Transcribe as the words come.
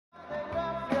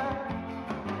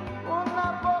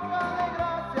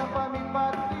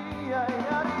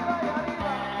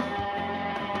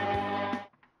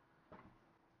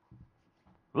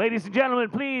Ladies and gentlemen,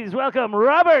 please welcome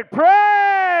Robert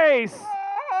Price!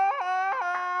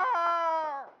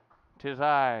 Tis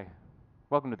I.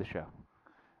 Welcome to the show.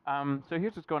 So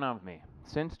here's what's going on with me.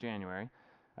 Since January,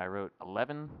 I wrote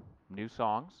 11 new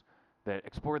songs that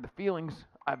explore the feelings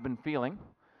I've been feeling.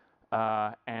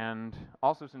 And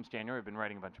also since January, I've been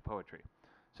writing a bunch of poetry.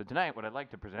 So tonight, what I'd like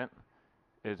to present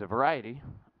is a variety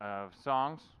of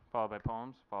songs, followed by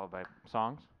poems, followed by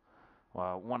songs,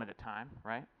 one at a time,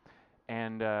 right?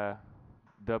 And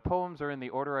the poems are in the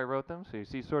order I wrote them, so you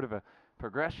see sort of a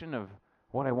progression of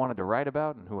what I wanted to write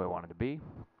about and who I wanted to be.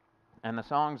 And the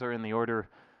songs are in the order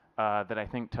that I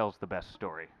think tells the best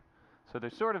story. So they're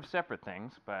sort of separate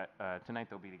things, but tonight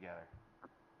they'll be together.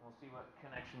 We'll see what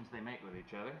connections they make with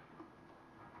each other.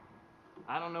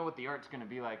 I don't know what the art's going to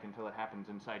be like until it happens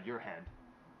inside your head.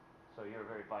 So you're a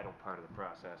very vital part of the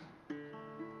process.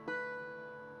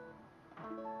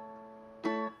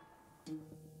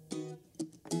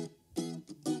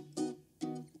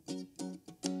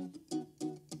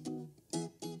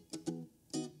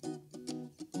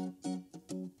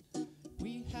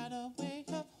 We had a way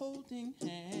of holding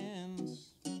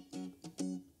hands.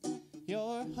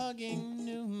 Your hugging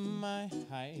knew my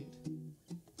height.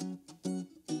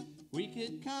 We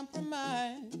could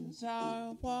compromise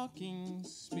our walking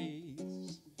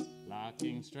speeds,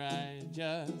 locking stride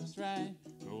just right,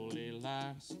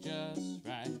 Goldilocks just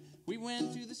right. We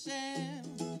went to the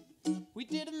sand, we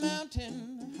did a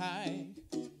mountain hike,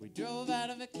 we drove out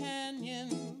of a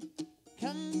canyon,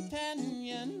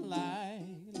 companion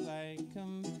like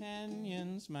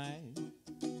companions might.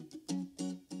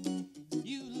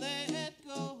 You let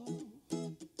go,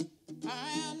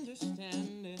 I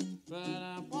understand it, but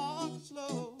I walk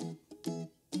slow,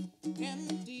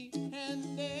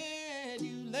 empty-handed.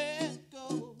 You let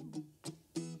go,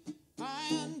 I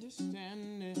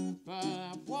understand it, but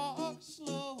I walk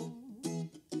slow,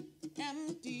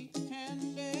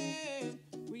 empty-handed.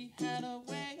 We had a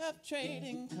way of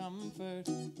trading comfort,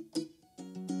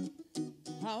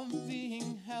 of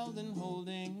being held and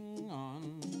holding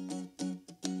on,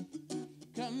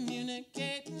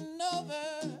 communicating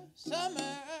over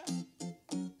summer,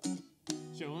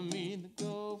 showing me the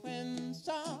goings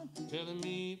on, telling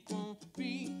me it won't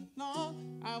be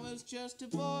long. I was just a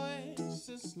voice,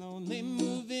 a slowly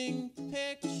moving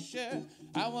picture.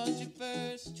 I was your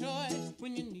first choice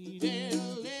when you needed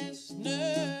a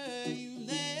listener. You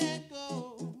let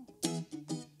go,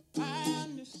 I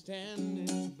understand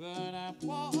it, but I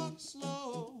walk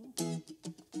slow,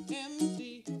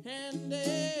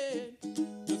 empty-handed.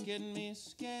 Look at me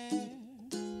scared,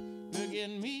 look at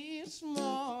me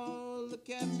small, look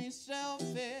at me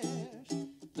selfish,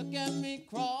 look at me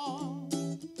crawl.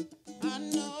 I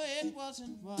know it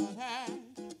wasn't what I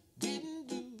didn't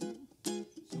do. So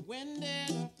when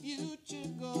did our future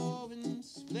go and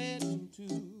split in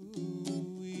two?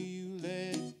 You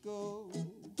let go,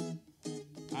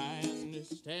 I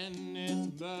understand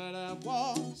it, but I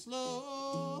walk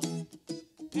slow,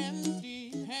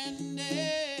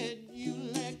 empty-handed. You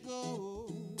let go,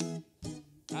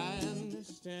 I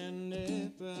understand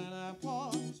it, but I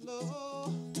walk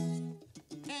slow,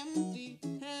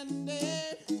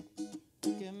 empty-handed.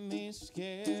 Look at me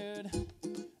scared,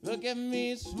 look at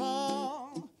me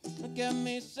small, look at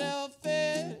me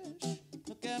selfish,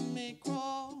 look at me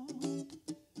crawl.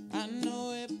 I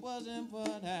know it wasn't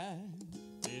what I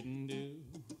didn't do,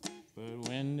 but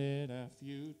when did our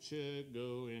future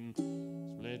go and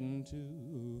split in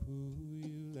two?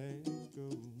 You let go,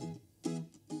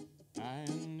 I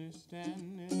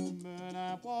understand it, but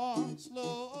I walk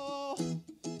slow,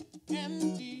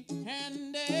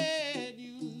 empty-handed.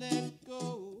 You let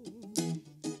go,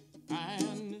 I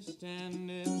understand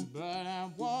it, but I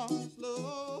walk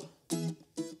slow,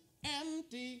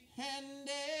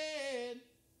 empty-handed.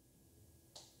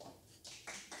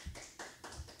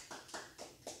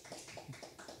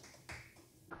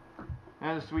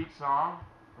 That's a sweet song,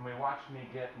 and we watched me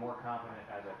get more confident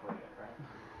as I played it, right?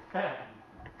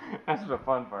 That's the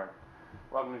fun part.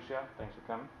 Welcome to the show. Thanks for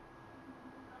coming.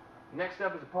 Next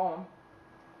up is a poem,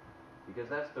 because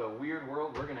that's the weird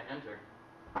world we're going to enter.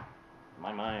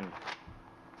 My mind.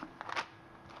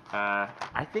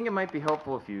 I think it might be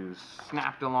helpful if you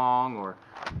snapped along, or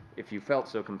if you felt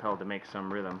so compelled to make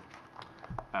some rhythm.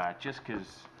 Just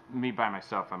because me by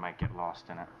myself, I might get lost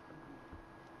in it.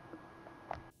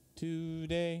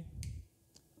 Today,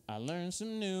 I learned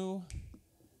some new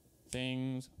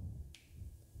things.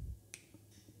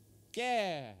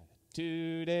 Yeah,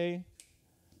 today,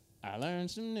 I learned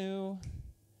some new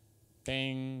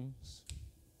things.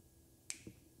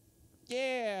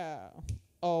 Yeah,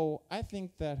 Oh, I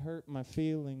think that hurt my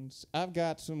feelings. I've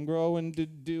got some growing to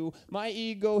do. My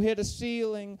ego hit a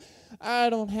ceiling. I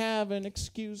don't have an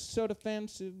excuse so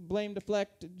defensive. Blame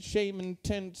deflected, shame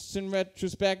intense. In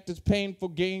retrospect, it's painful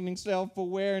gaining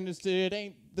self-awareness. It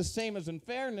ain't the same as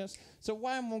unfairness. So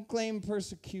why won't claim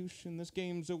persecution? This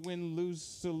game's a win-lose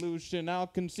solution. I'll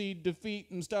concede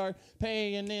defeat and start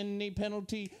paying any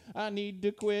penalty. I need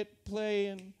to quit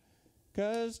playing.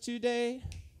 'Cause today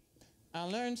I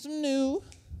learned some new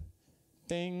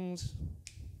things.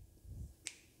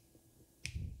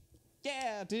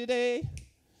 Yeah, today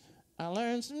I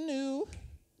learned some new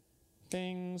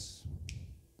things.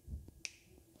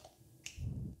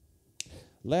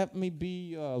 Let me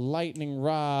be a lightning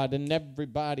rod in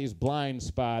everybody's blind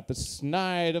spot. The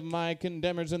snide of my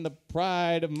condemners and the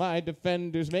pride of my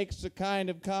defenders makes a kind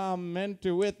of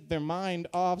commenter with their mind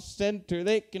off center.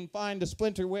 They can find a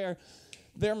splinter where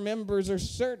their members are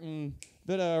certain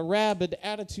that a rabid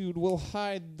attitude will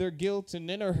hide their guilt and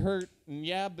inner hurt. And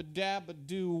yabba dabba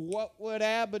do, what would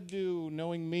Abba do?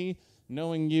 Knowing me,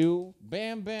 knowing you,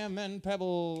 Bam Bam and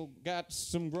Pebble got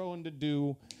some growing to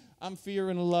do. I'm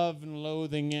fearing love and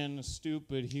loathing in a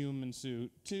stupid human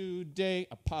suit. Today,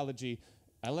 apology.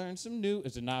 I learned some new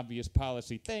is an obvious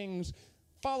policy. Things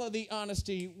follow the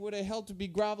honesty. Would have helped to be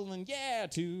groveling. Yeah,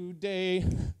 today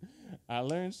I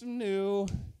learned some new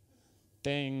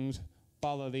things.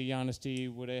 Follow the honesty.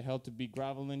 Would have helped to be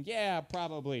groveling. Yeah,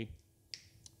 probably.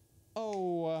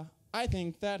 Oh, I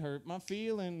think that hurt my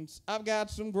feelings. I've got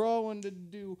some growing to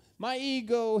do. My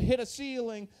ego hit a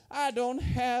ceiling. I don't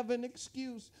have an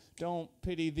excuse. Don't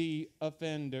pity the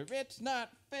offender. It's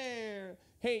not fair.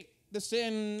 Hate the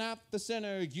sin, not the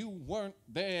sinner. You weren't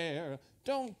there.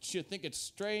 Don't you think it's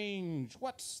strange?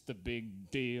 What's the big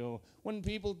deal? When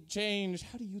people change,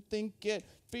 how do you think it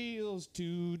feels?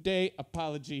 Today,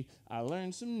 apology. I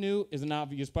learned some new is an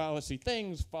obvious policy.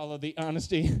 Things follow the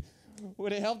honesty.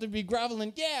 Would it help to be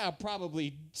groveling? Yeah,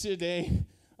 probably. Today,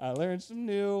 I learned some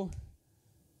new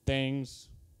things.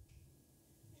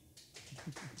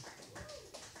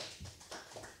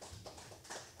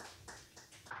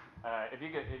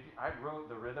 I wrote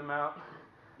the rhythm out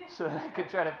so that I could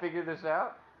try to figure this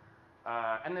out.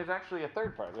 And there's actually a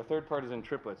third part. The third part is in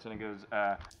triplets, and it goes,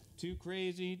 too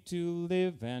crazy to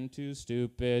live and too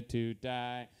stupid to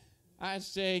die. I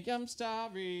say I'm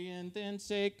sorry and then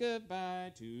say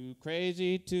goodbye. Too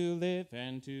crazy to live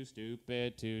and too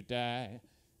stupid to die.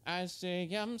 I say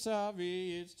I'm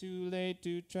sorry, it's too late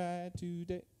to try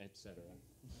today, etc.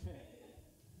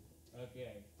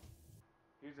 Okay.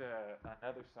 Here's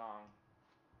another song.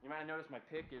 You might have noticed my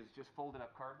pick is just folded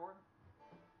up cardboard,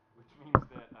 which means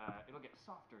that it'll get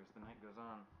softer as the night goes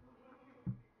on.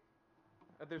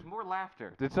 There's more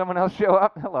laughter. Did someone else show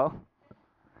up? Hello.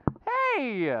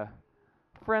 Hey,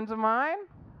 friends of mine.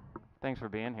 Thanks for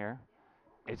being here.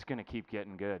 It's going to keep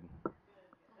getting good.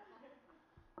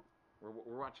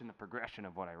 We're watching the progression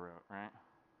of what I wrote, right?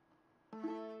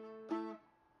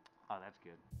 Oh, that's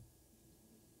good.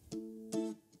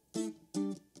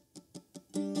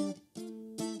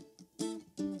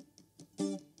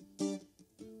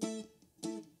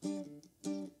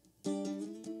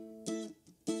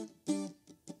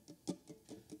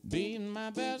 Being my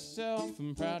best self,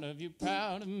 I'm proud of you,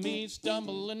 proud of me.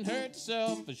 Stumble and hurt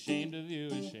self, ashamed of you,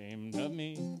 ashamed of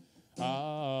me.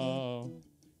 Oh,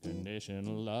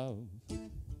 conditional love.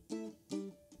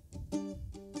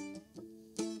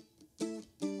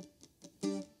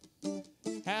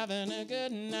 Having a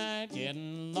good night,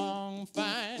 getting along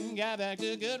fine. Got back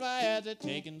to good, why has it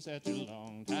taken such a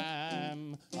long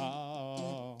time?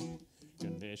 Oh,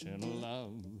 conditional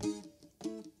love.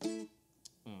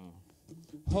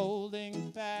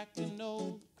 Holding back an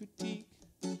old critique,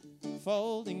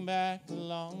 folding back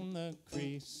along the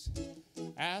crease,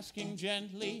 asking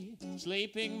gently,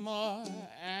 sleeping more,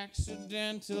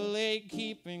 accidentally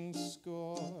keeping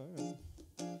score.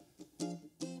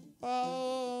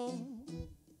 Oh,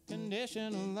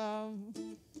 conditional love.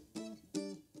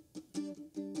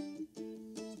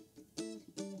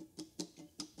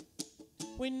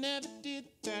 We never did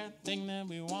that thing that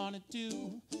we wanted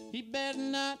to. He better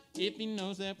not if he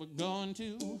knows that we're going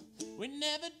to. We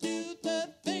never do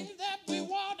the things that we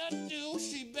want to do.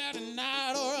 She better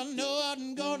not or I know what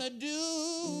I'm gonna do.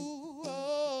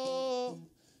 Oh,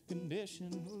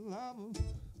 conditional love.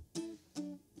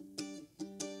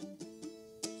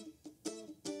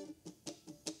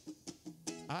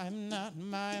 I'm not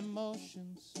my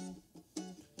emotions.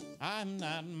 I'm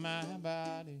not my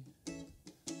body.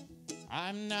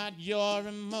 I'm not your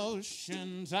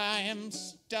emotions. I am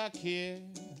stuck here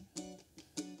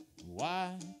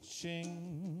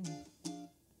watching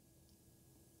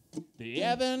the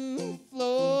ebb and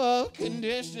flow of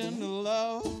conditional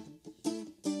love.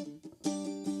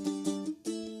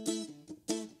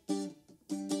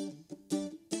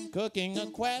 Cooking a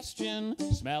question,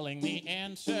 smelling the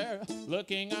answer,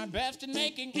 looking our best and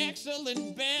making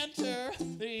excellent banter,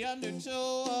 the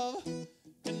undertow of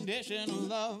conditional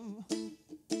love.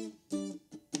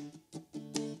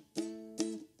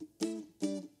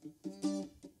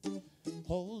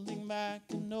 Holding back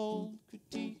an old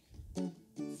critique,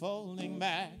 folding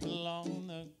back along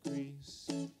the crease,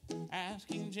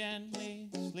 asking gently,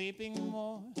 sleeping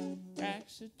more,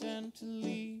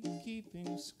 accidentally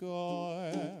keeping score.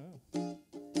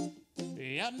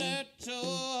 The undertow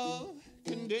of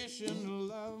conditional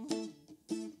love.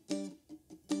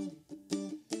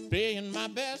 Being my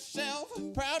best self,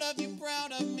 proud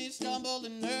of me, stumbled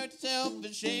and hurt self,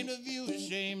 ashamed of you,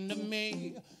 ashamed of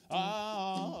me.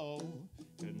 Oh,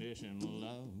 conditional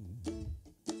love.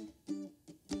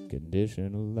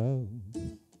 Conditional love.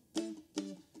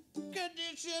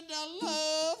 Conditional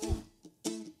love.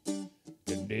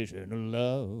 Conditional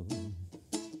love.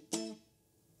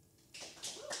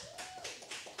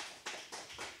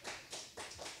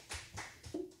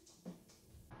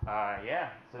 Yeah,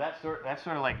 so that's sort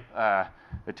of like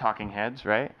the Talking Heads,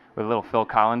 right? With a little Phil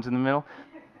Collins in the middle.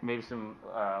 Maybe some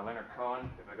Leonard Cohen,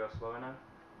 if I go slow enough.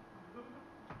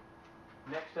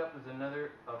 Next up is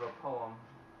another of a poem.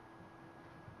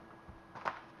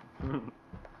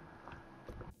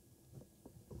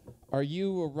 Are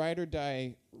you a ride or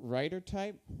die writer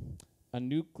type? A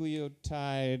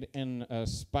nucleotide and a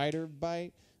spider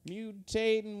bite?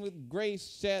 Mutating with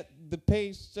grace at the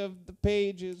pace of the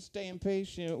pages, staying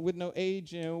patient with no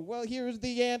agent. Well, here's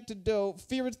the antidote.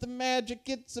 Fear is the magic,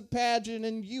 it's a pageant,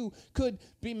 and you could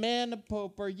be man of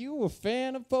Pope. Are you a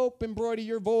fan of Pope? Embroider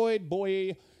your void,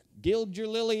 boy. Gild your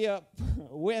lily up.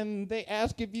 When they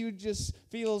ask if you just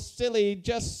feel silly,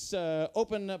 just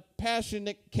open a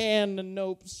passionate can of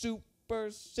nope.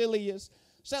 Supercilious.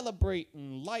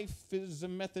 Celebrating life is a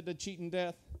method of cheating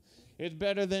death. It's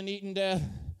better than eating death.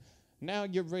 Now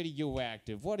you're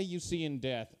radioactive. What do you see in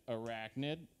death,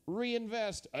 arachnid?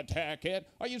 Reinvest, attack it.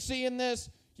 Are you seeing this?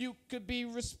 You could be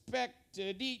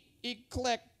respected, eat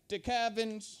eclectic,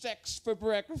 having sex for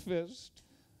breakfast.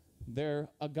 They're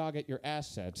agog at your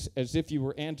assets, as if you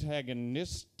were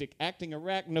antagonistic, acting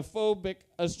arachnophobic,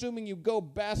 assuming you go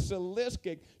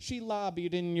basiliskic. She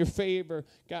lobbied in your favor,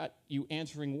 got you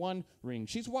answering one ring.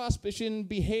 She's waspish in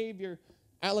behavior.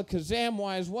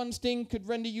 Alakazam-wise, one sting could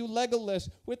render you Legolas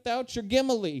without your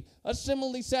Gimli. A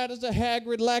simile sad as a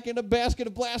Hagrid lacking a basket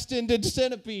of blast-ended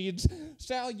centipedes.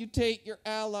 Salutate your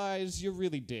allies you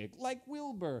really dig. Like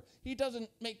Wilbur, he doesn't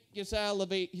make you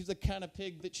salivate. He's the kind of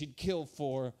pig that she'd kill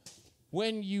for.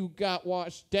 When you got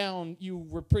washed down, you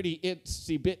were pretty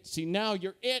itsy-bitsy. Now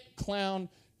you're it, clown.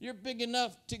 You're big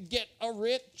enough to get a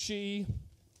Richie.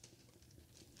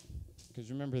 Because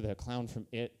remember the clown from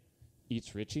It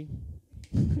eats Richie?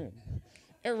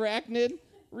 Arachnid,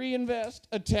 reinvest,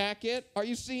 attack it. Are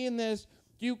you seeing this?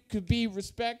 You could be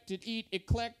respected, eat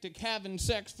eclectic, having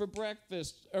sex for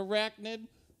breakfast. Arachnid,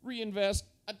 reinvest,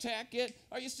 attack it.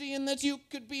 Are you seeing that you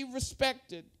could be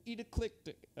respected, eat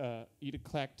eclectic,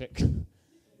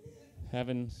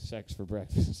 having sex for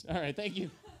breakfast. All right, thank you.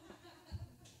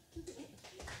 And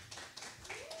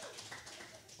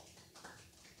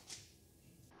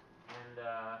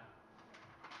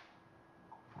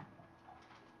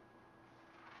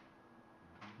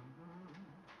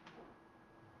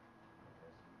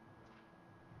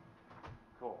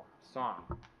cool. Song.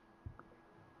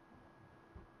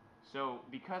 So,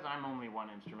 because I'm only one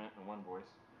instrument and one voice,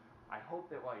 I hope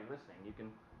that while you're listening, you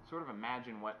can sort of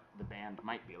imagine what the band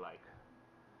might be like,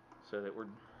 so that we're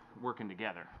working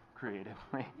together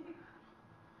creatively.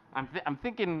 I'm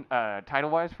thinking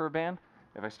title-wise for a band.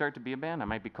 If I start to be a band, I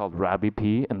might be called Robbie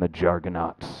P. and the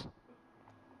Jargonauts.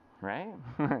 Right?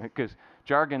 Because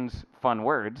jargon's fun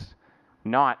words.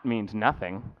 Naut means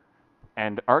nothing.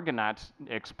 And Argonauts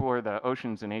explore the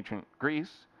oceans in ancient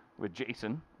Greece with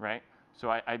Jason, right? So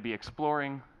I'd be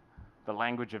exploring the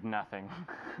language of nothing.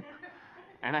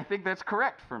 And I think that's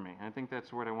correct for me. I think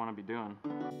that's what I want to be doing.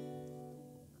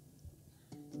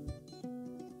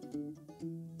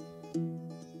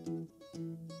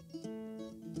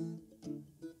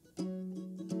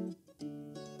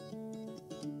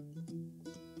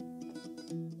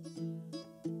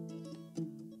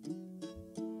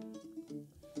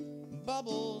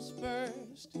 Bubbles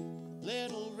burst,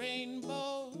 little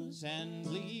rainbows and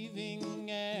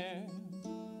leaving air.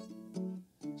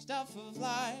 Stuff of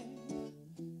life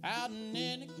out and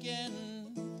in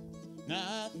again,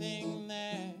 nothing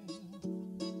there.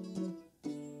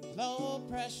 Low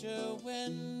pressure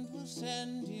wind will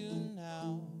send you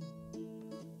now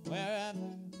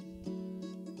wherever.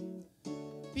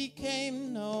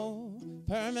 Became no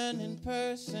permanent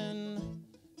person,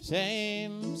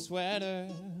 same sweater.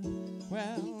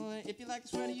 Well, if you like the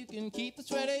sweater, you can keep the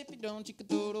sweater. If you don't, you can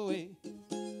throw it away.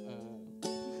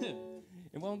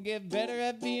 It won't get better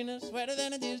at being a sweater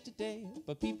than it is today,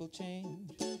 but people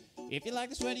change. If you like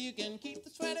the sweater, you can keep the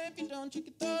sweater. If you don't, you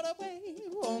can throw it away.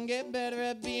 It won't get better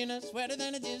at being a sweater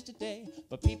than it is today,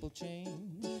 but people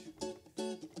change.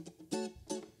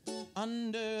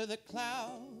 Under the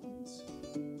clouds,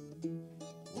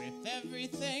 with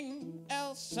everything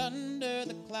else under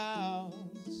the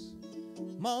clouds,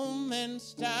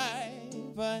 moments die,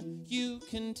 but you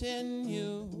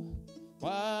continue.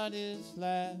 What is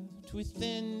left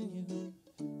within you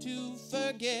to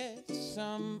forget?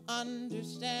 Some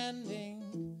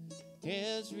understanding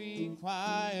is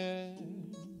required.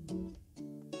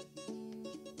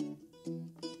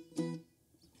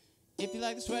 If you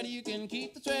like the sweater, you can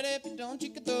keep the sweater. If you don't,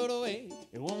 you can throw it away.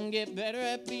 It won't get better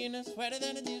at being a sweater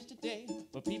than it is today,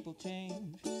 but people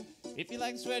change. If you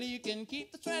like the sweater, you can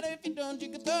keep the sweater. If you don't, you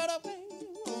can throw it away.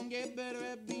 It won't get better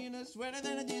at being a sweater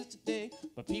than it is today,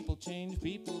 but people change,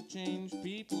 people change,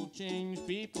 people change,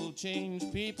 people change,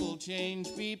 people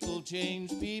change, people change,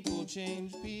 people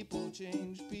change, people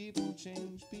change, people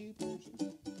change, people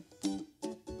change.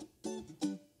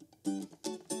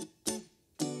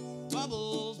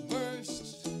 Bubbles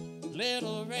burst,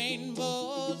 little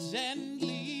rainbows and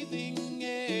leaving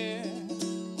air.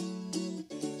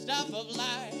 Stuff of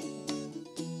life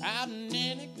out and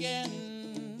in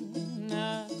again,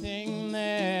 nothing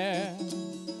there.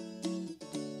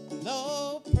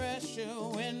 Low pressure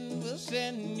wind will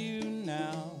send you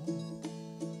now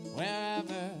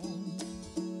wherever.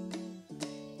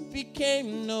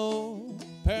 Became no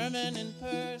permanent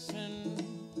person,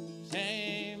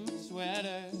 same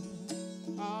sweater.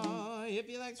 Oh, if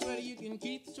you like sweater, you can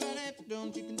keep the sweater. If you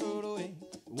don't, you can throw it away.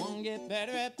 It won't get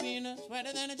better at being a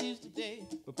sweater than it is today,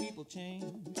 but people change.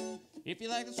 If you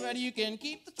like the sweater, you can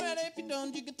keep the sweater. If you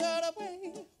don't, you can throw it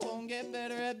away. It won't get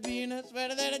better at being a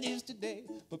sweater than it is today,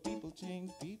 but people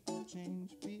change, people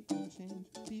change, people change,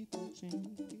 people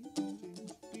change,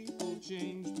 people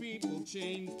change, people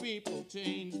change, people change, people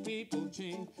change, people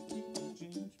change, people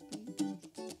change.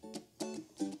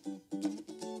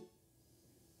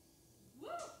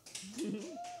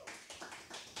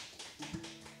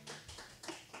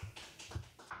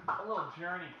 A little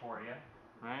journey for you,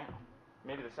 right?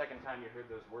 Maybe the second time you heard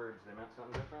those words, they meant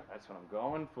something different. That's what I'm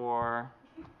going for.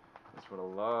 That's what I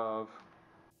love.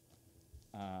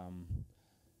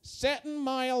 Setting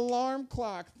my alarm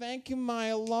clock. Thank you, my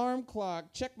alarm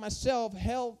clock. Check myself,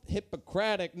 health,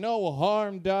 Hippocratic, no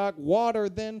harm, doc. Water,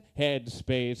 then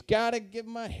headspace. Gotta get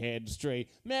my head straight.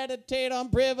 Meditate on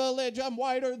privilege. I'm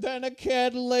whiter than a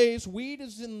kid lace. Weed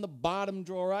is in the bottom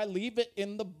drawer. I leave it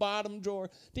in the bottom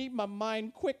drawer. Need my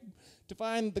mind quick to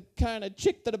find the kind of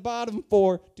chick that I bottom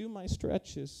for. Do my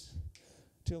stretches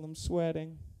till I'm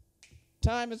sweating.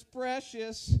 Time is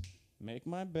precious. Make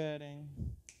my bedding.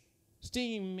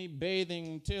 Steam me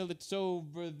bathing till it's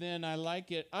over, then I like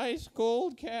it ice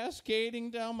cold, cascading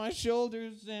down my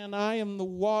shoulders, and I am the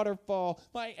waterfall.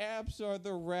 My abs are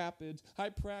the rapids. I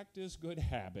practice good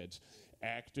habits.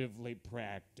 Actively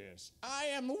practice. I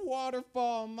am the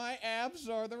waterfall. My abs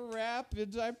are the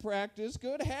rapids. I practice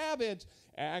good habits.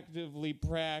 Actively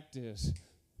practice.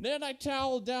 Then I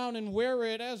towel down and wear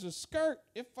it as a skirt.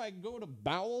 If I go to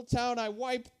Bowel Town, I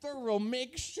wipe thorough,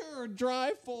 make sure.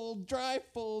 Dry fold, dry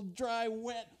fold, dry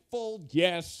wet fold.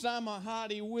 Yes, I'm a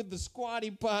hottie with a squatty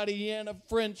potty and a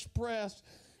French press.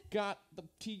 Got the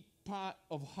teapot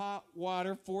of hot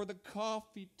water for the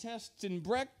coffee tests and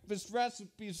breakfast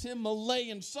recipes.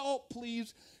 Himalayan salt,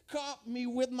 please. Caught me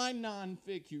with my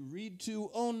non-fic. You read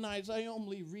 209s. I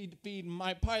only read feed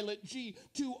my pilot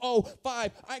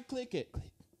G205. I click it.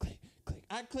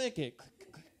 I click it,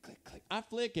 click, click, click, click. I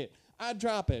flick it, I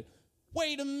drop it.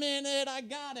 Wait a minute, I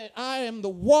got it. I am the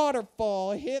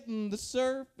waterfall hitting the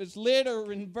surface, litter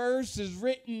in verses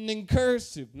written in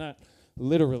cursive, not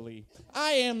literally.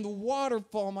 I am the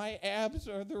waterfall, my abs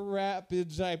are the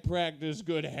rapids. I practice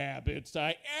good habits,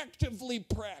 I actively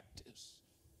practice.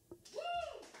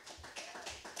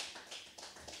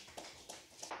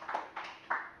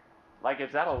 Like,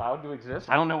 is that allowed to exist?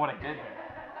 I don't know what I did here.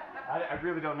 I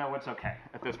really don't know what's okay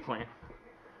at this point,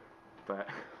 but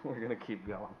we're gonna keep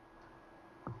going.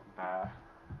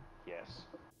 Yes.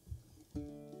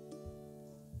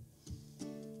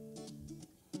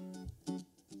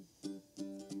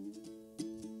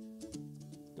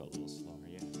 Go a little slower,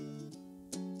 yeah.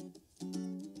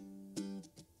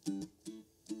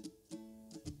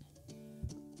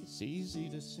 It's easy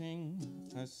to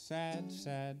sing a sad,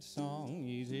 sad song,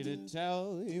 easy to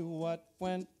tell you what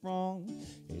went wrong.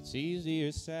 It's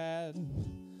easier said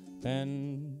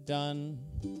than done.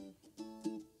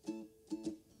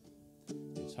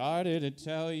 It's harder to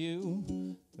tell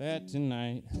you that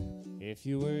tonight, if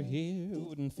you were here, it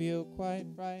wouldn't feel quite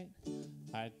right.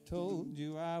 I told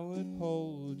you I would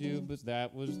hold you, but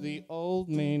that was the old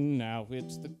me, now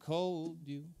it's the cold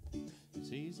you.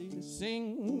 It's easy to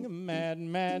sing a mad,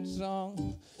 mad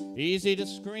song, easy to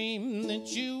scream that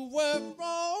you were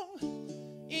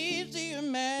wrong, easier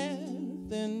mad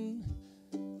than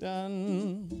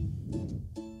done.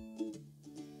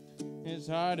 It's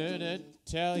harder to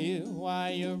tell you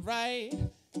why you're right.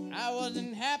 I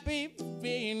wasn't happy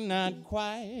being not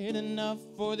quite enough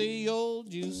for the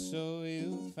old you, so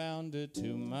you found it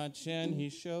too much and he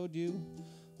showed you.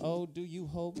 Oh, do you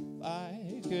hope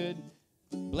I could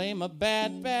blame a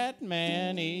bad, bad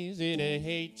man? Easy to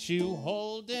hate you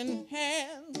holding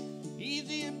hands,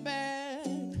 easier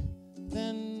bad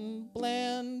than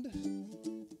bland.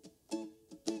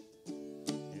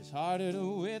 It's harder to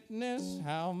witness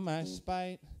how my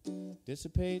spite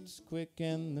dissipates quick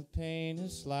and the pain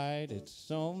is slight. It's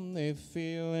only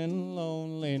feeling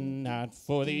lonely, not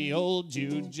for the old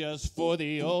you, just for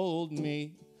the old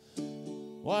me.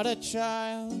 What a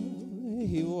child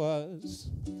he was,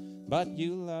 but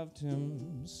you loved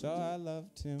him, so I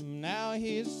loved him. Now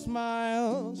he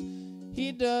smiles,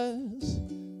 he does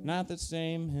not the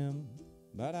same him,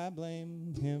 but I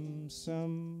blame him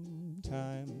sometimes.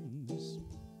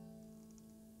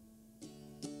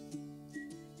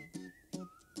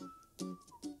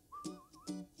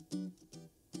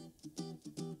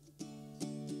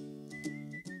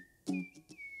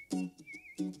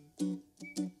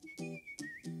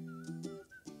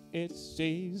 It's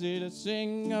easy to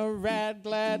sing a rad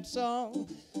glad song,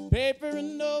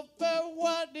 papering over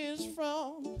what is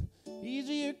wrong.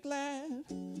 Easier glad,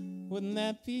 wouldn't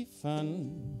that be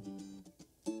fun?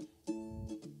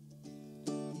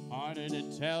 Harder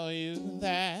to tell you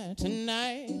that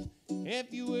tonight,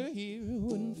 if you were here, it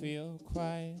wouldn't feel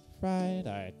quite right.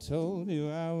 I told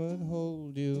you I would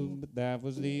hold you, but that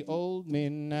was the old me,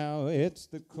 now it's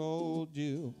the cold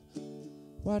you.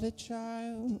 What a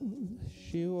child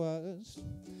she was,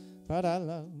 but I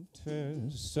loved her,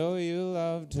 so you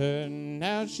loved her.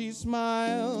 Now she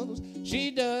smiles, she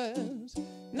does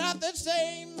not the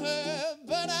same her,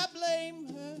 but I blame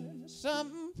her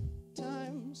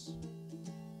sometimes.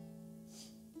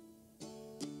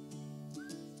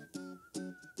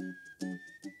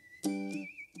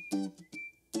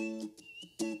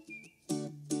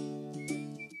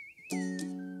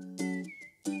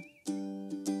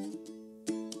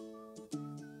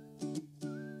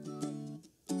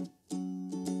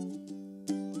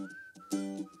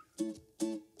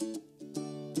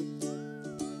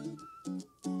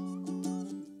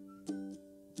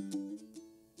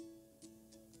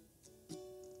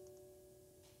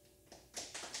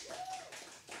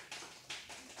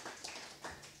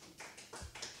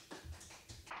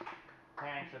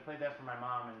 Thanks. I played that for my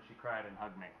mom and she cried and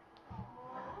hugged me.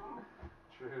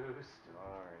 True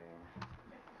story.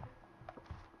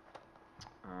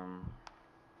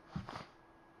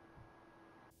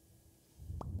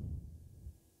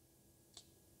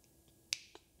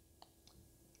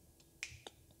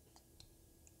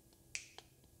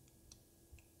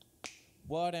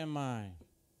 What am I?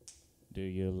 Do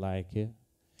you like it?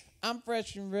 I'm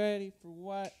fresh and ready for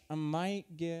what I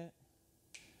might get.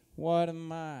 What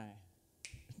am I?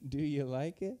 Do you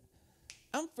like it?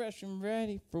 I'm fresh and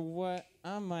ready for what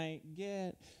I might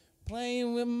get.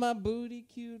 Playing with my booty,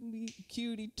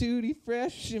 cutie tootie,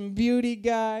 fresh and beauty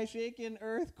guy, shaking,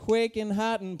 earthquaking,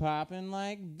 hot and popping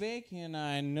like bacon.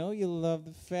 I know you love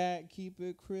the fat, keep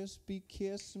it crispy,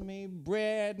 kiss me.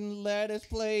 Bread and lettuce,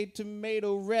 play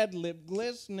tomato, red lip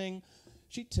glistening.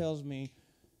 She tells me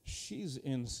she's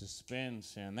in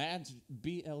suspense, and that's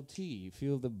BLT.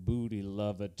 Feel the booty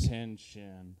love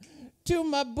attention. To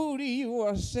my booty you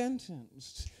are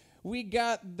sentenced. We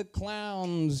got the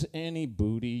clowns, any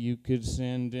booty you could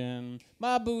send in.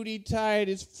 My booty tight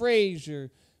is Frazier,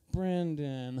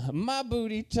 Brendan. My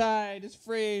booty tight is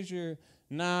Frazier,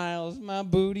 Niles. My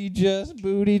booty just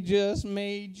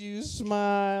made you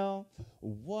smile.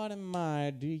 What am I?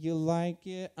 Do you like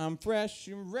it? I'm fresh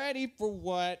and ready for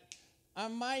what I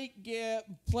might get.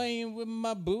 Playing with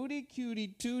my booty,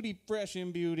 cutie tootie, fresh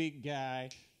and beauty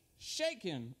guy.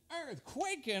 Shaking,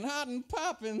 earthquaking, hot and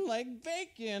popping like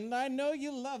bacon. I know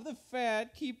you love the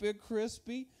fat, keep it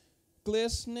crispy,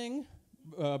 glistening.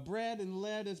 Bread and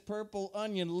lettuce, purple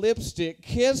onion lipstick,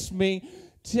 kiss me.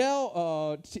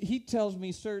 He tells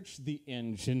me search the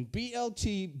engine.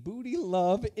 BLT booty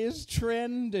love is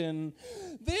trending.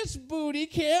 This booty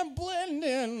can't blend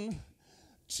in.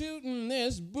 Tootin'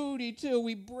 this booty till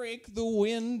we break the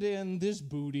wind in. This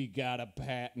booty got a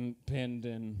patent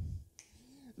pending.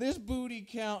 This booty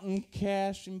counting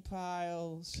cash in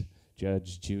piles.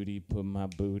 Judge Judy put my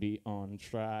booty on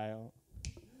trial.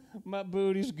 My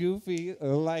booty's goofy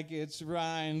like it's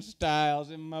Ryan Stiles,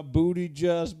 and my booty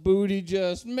just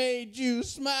made you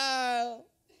smile.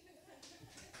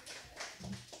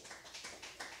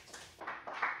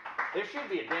 There should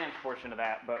be a dance portion of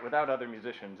that, but without other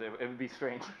musicians, it would be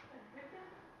strange.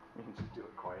 You can just do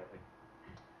it quietly.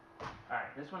 All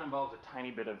right, this one involves a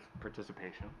tiny bit of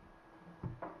participation,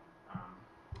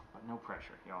 but no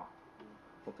pressure, y'all.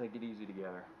 We'll take it easy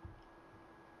together.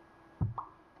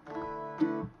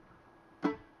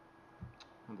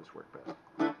 Will this work best?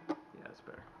 Yeah, that's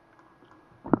better.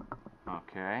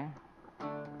 Okay.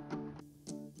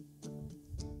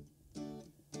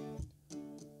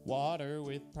 Water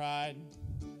with pride,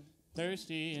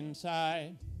 thirsty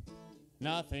inside,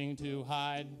 nothing to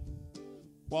hide.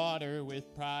 Water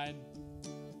with pride,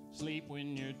 sleep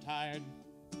when you're tired,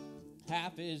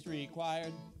 half is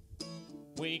required.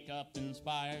 Wake up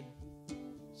inspired,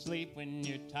 sleep when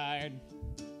you're tired,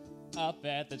 up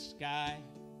at the sky,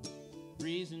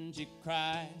 reasons you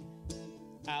cry,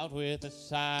 out with a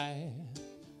sigh,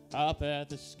 up at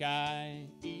the sky,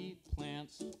 eat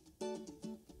plants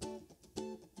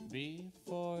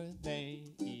before they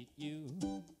eat you,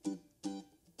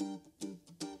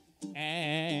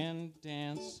 and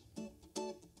dance.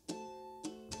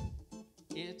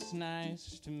 It's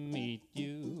nice to meet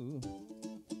you.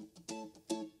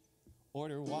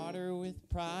 Order water with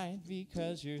pride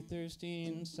because you're thirsty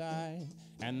inside,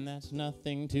 and that's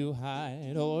nothing to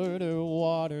hide. Order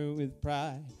water with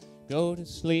pride. Go to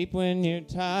sleep when you're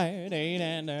tired.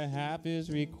 8.5 is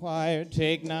required.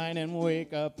 Take 9 and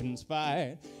wake up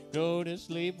inspired. Go to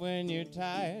sleep when you're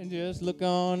tired. Just look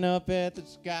on up at the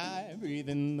sky. Breathe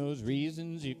in those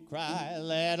reasons you cry.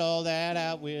 Let all that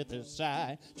out with a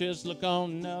sigh. Just look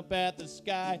on up at the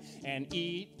sky and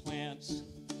eat plants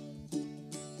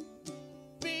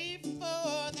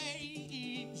before they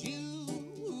eat you,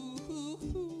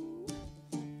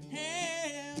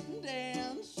 and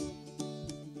dance.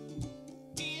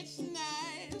 It's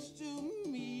nice to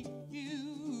meet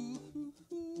you.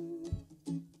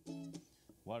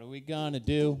 What are we gonna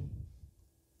do?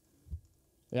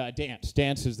 Dance.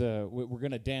 Dance is we're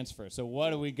gonna dance first. So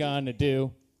what are we gonna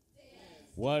do? Dance.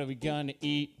 What are we gonna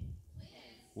eat? Dance.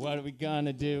 What are we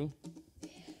gonna do?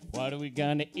 Dance. What are we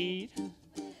gonna eat?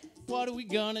 What are we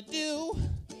gonna do?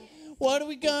 What are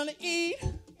we gonna eat?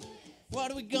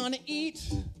 What are we gonna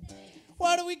eat?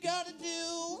 What are we gonna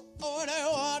do? Order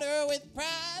water with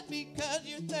pride because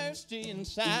you're thirsty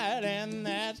inside, and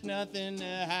that's nothing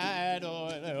to hide.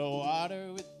 Order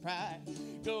water with pride.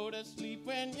 Go to sleep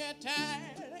when you're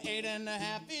tired.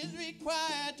 8.5 is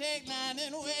required. Take 9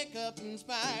 and wake up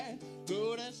inspired.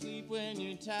 Go to sleep when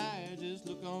you're tired. Just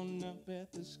look on up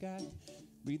at the sky.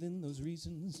 Breathe in those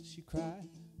reasons you cry.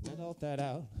 Let all that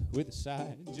out with a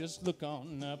sigh. Just look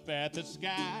on up at the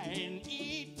sky and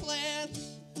eat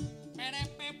plants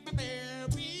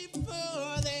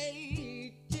before they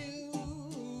eat you.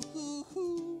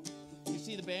 You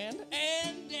see the band?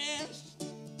 And dance.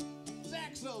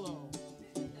 Sax solo.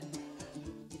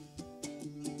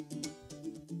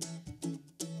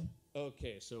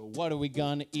 Okay, so what are we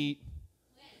gonna eat?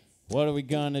 What are we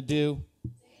gonna do?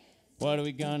 What are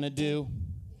we gonna do?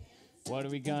 What are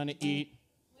we gonna eat?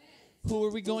 Who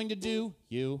are we going to do?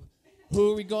 You.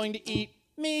 Who are we going to eat?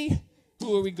 Me.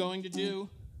 Who are we going to do?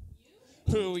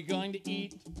 Who are we going to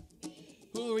eat?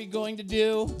 Who are we going to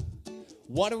do?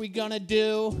 What are we gonna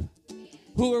do?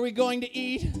 Who are we going to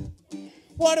eat?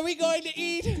 What are we going to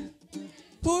eat?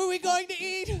 Who are we going to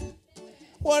eat?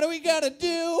 What are we gonna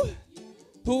do?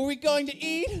 Who are we going to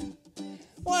eat?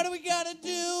 What are we gonna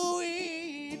do?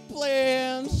 Eat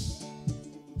plants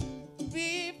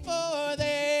before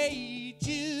they eat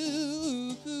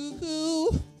you,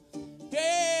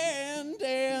 and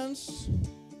dance.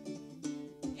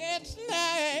 It's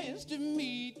nice to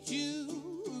meet you.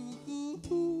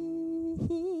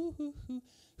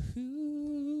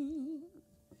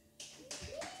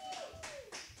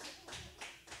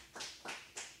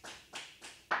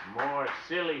 More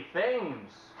silly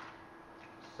things.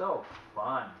 So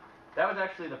fun. That was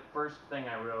actually the first thing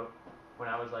I wrote when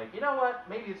I was like, you know what?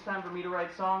 Maybe it's time for me to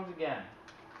write songs again.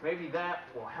 Maybe that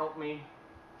will help me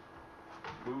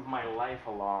move my life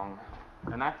along.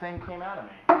 And that thing came out of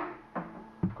me.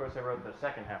 Of course, I wrote the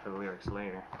second half of the lyrics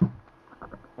later.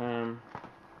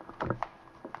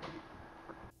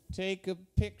 Take a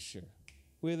picture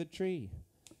with a tree.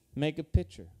 Make a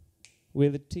picture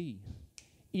with a T.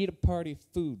 Eat a party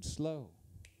food slow.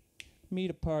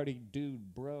 Meet a party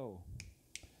dude bro.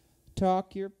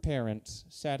 Talk your parents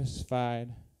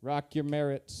satisfied. Rock your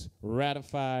merits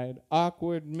ratified.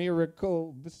 Awkward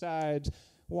miracle besides.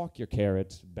 Walk your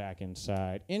carrots back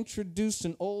inside. Introduce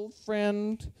an old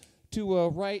friend to a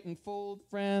right and fold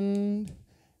friend.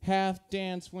 Half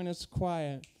dance when it's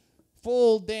quiet.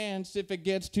 Full dance if it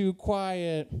gets too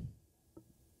quiet.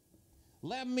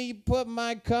 Let me put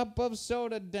my cup of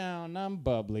soda down. I'm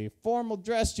bubbly. Formal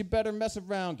dress, you better mess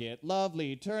around. Get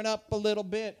lovely. Turn up a little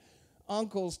bit.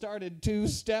 Uncle started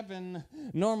two-stepping.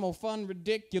 Normal, fun,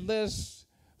 ridiculous.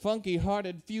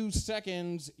 Funky-hearted few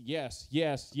seconds. Yes,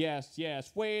 yes, yes,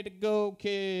 yes. Way to go,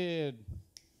 kid.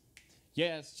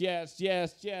 Yes, yes,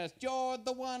 yes, yes. You're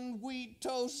the one we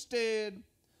toasted.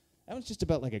 That was just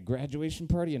about like a graduation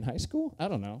party in high school? I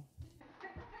don't know.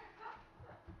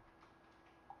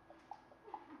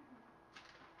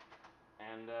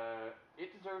 And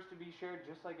it deserves to be shared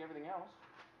just like everything else.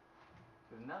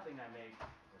 Because nothing I make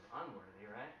is unworthy,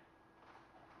 right?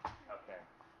 Okay.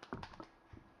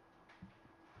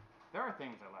 There are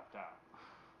things I left out.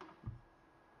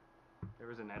 There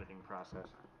was an editing process.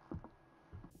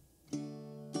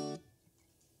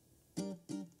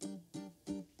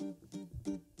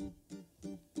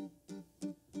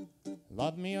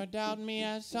 Love me or doubt me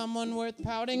as someone worth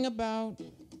pouting about.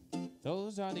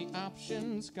 Those are the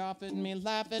options. Scoff at me,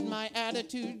 laugh at my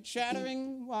attitude,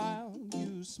 chattering while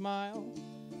you smile.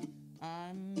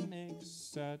 I make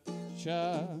such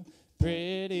a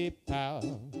pretty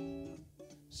pal.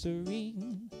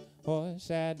 Serene or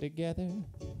sad together,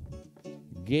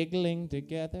 giggling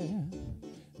together,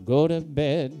 go to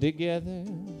bed together,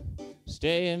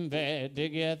 stay in bed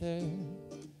together.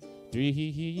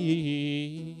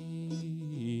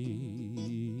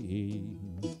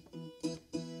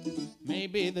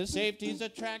 Maybe the safety's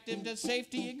attractive. Does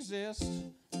safety exist?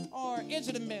 Or is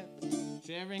it a myth?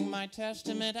 Sharing my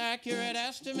testament, accurate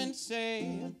estimates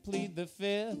say, plead the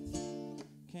fifth.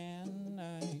 Can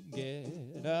I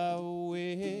get a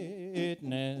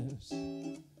witness?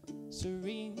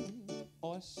 Serene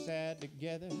or sad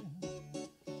together,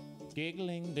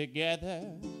 giggling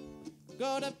together,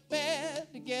 go to bed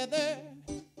together,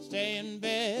 stay in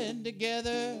bed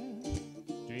together.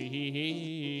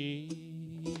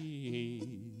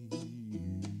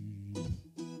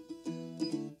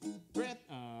 Breath,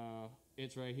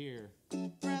 it's right here.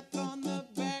 Breath on the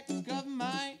back of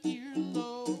my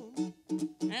earlobe,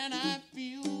 and I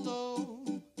feel low.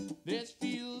 This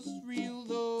feels real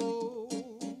low.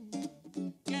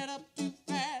 Get up too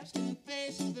fast and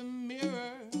face the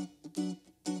mirror.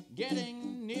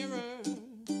 Getting nearer,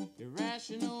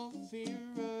 irrational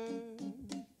fearer.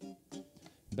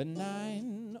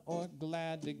 Benign or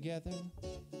glad together,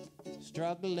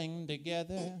 struggling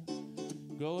together,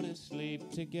 go to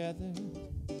sleep together,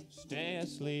 stay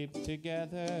asleep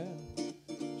together.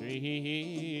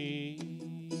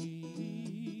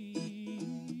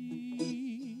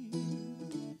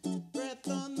 Breath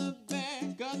on the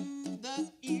back of the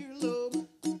earlobe,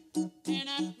 and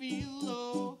I feel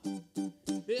low.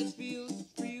 This feels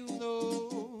real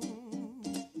low.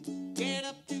 Get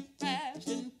up too fast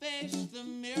and face the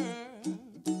mirror.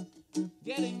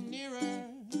 Getting nearer,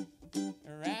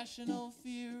 irrational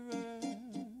fearer.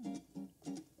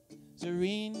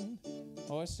 Serene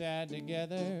or sad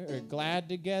together, or glad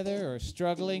together, or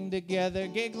struggling together,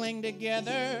 giggling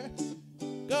together.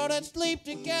 Go to sleep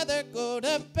together, go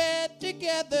to bed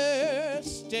together,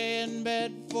 stay in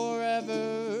bed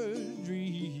forever,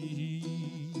 dream.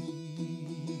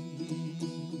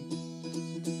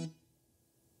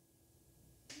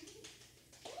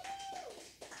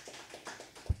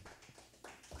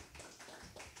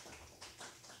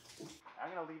 I'm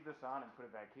going to leave this on and put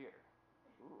it back here.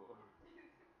 Ooh.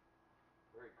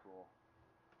 Very cool.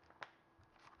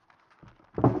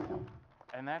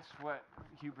 And that's what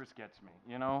hubris gets me.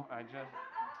 You know, I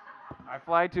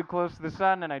fly too close to the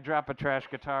sun and I drop a trash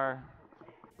guitar.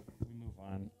 We move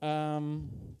on.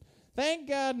 Thank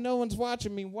God no one's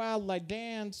watching me while I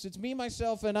dance. It's me,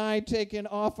 myself, and I taking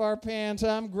off our pants.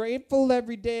 I'm grateful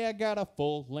every day I got a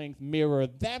full-length mirror.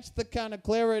 That's the kind of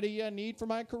clarity I need for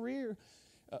my career.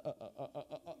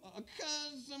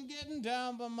 'Cause I'm getting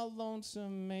down by my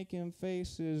lonesome, making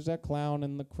faces. I clown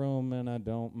in the chrome and I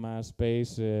don't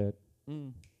MySpace it.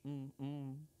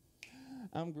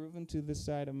 I'm grooving to the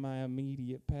side of my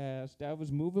immediate past. I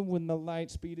was moving when the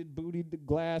light speeded, bootied the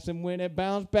glass, and when it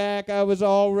bounced back, I was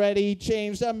already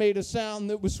changed. I made a sound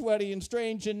that was sweaty and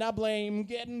strange, and I blame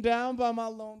getting down by my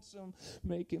lonesome,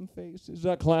 making faces,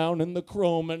 a clown in the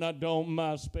chrome, and I don't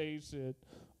MySpace it.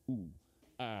 Ooh,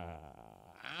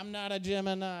 I'm not a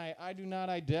Gemini. I do not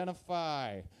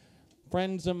identify.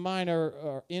 Friends of mine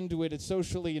are into it. It's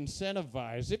socially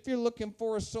incentivized. If you're looking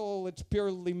for a soul, it's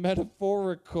purely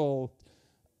metaphorical.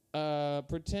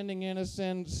 Pretending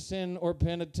innocence, sin, or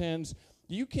penitence.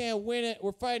 You can't win it.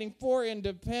 We're fighting for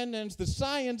independence. The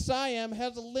science I am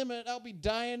has a limit. I'll be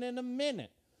dying in a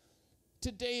minute.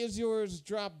 Today is yours.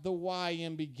 Drop the Y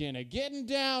and begin it. Getting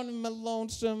down in my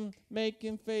lonesome,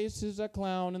 making faces, a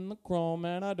clown in the chrome,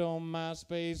 and I don't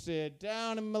MySpace it.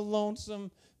 Down in my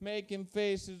lonesome, making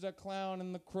faces, a clown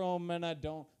in the chrome, and I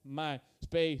don't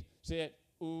MySpace it.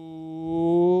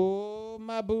 Ooh,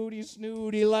 my booty's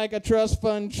snooty like a trust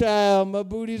fund child. My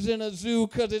booty's in a zoo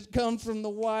 'cause it comes from the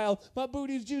wild. My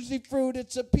booty's juicy fruit,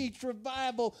 it's a peach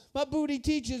revival. My booty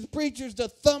teaches preachers to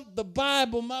thump the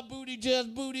Bible. My booty just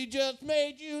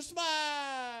made you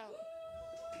smile.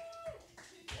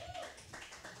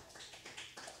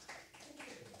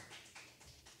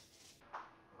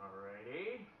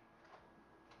 Alrighty.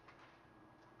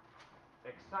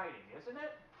 Exciting, isn't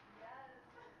it?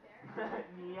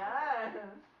 Yes.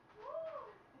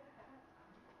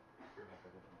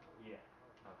 Yeah.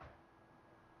 Okay.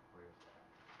 Where's that?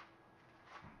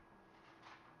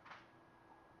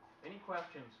 Any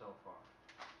questions so far?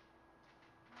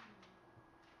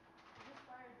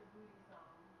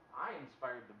 I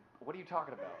inspired the. What are you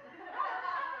talking about?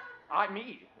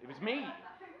 Me. It was me.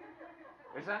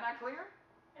 Is that not clear?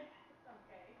 Okay.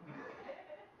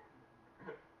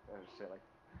 That was silly.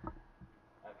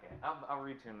 Okay, I'll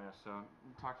retune this, so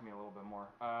talk to me a little bit more.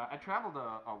 I traveled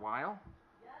a while.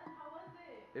 Yeah, how was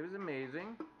it? It was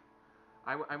amazing.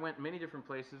 I went many different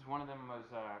places. One of them was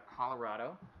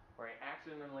Colorado, where I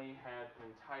accidentally had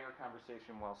an entire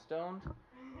conversation while stoned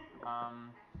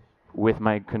with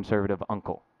my conservative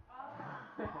uncle,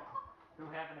 who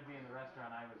happened to be in the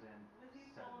restaurant I was in. Was he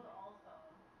stoned also?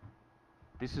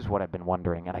 This is what I've been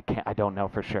wondering, and I don't know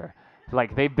for sure.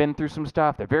 Like, they've been through some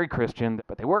stuff. They're very Christian,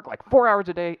 but they work like 4 hours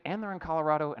a day, and they're in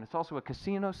Colorado, and it's also a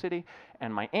casino city.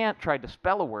 And my aunt tried to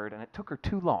spell a word, and it took her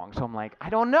too long. So I'm like, I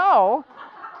don't know.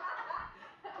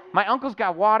 My uncle's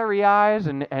got watery eyes,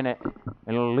 and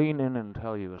it'll lean in and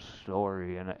tell you a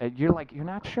story. And you're like, you're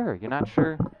not sure.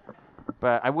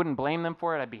 But I wouldn't blame them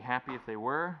for it. I'd be happy if they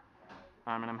were.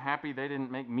 And I'm happy they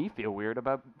didn't make me feel weird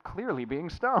about clearly being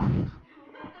stoned.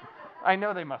 I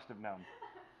know they must have known.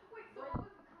 Wait, so what was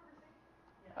the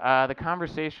conversation? The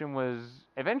conversation was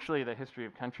eventually the history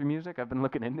of country music. I've been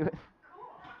looking into it. Cool.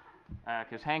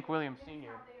 Because Hank Williams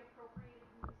Sr. How they appropriated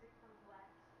music from black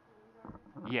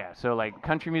artists? Yeah, so like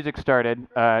country music started.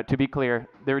 To be clear,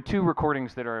 there are two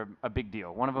recordings that are a big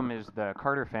deal. One of them is the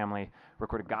Carter family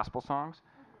recorded gospel songs.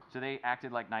 So they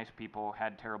acted like nice people,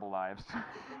 had terrible lives.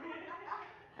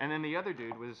 And then the other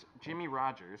dude was Jimmy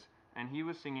Rogers, and he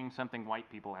was singing something white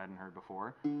people hadn't heard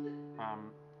before.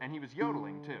 And he was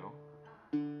yodeling too.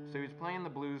 So he was playing the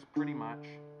blues pretty much,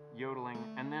 yodeling,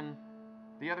 and then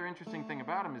the other interesting thing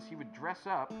about him is he would dress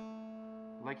up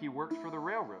like he worked for the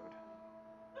railroad.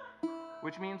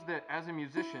 Which means that as a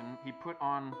musician, he put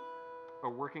on a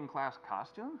working class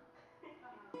costume.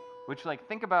 Which, like,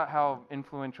 think about how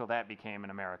influential that became in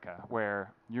America,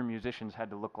 where your musicians had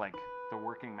to look like the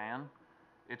working man.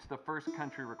 It's the first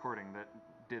country recording that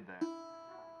did that.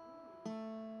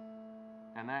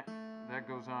 And that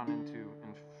goes on into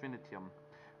infinitum.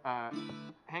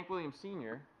 Hank Williams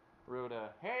Sr. wrote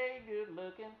a "Hey, good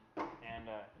looking," and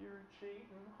 "You're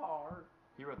cheating hard."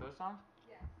 He wrote those songs?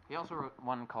 Yes. He also wrote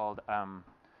one called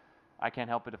 "I Can't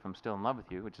Help It If I'm Still in Love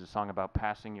with You," which is a song about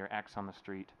passing your ex on the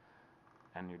street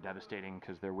and you're devastating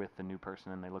because they're with the new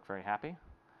person and they look very happy.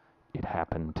 It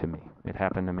happened to me. It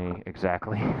happened to me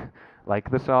exactly like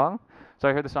the song. So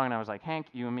I heard the song and I was like, Hank,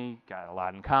 you and me got a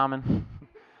lot in common.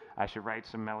 I should write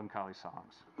some melancholy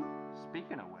songs.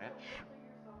 Speaking of which,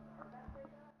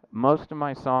 most of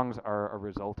my songs are a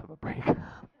result of a breakup.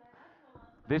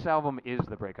 This album is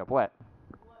the breakup. What?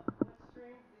 What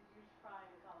strings did you try in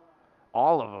Colorado?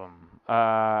 All of them.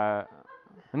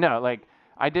 No, like,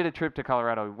 I did a trip to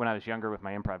Colorado when I was younger with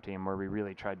my improv team where we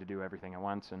really tried to do everything at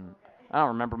once, and I don't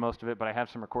remember most of it, but I have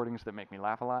some recordings that make me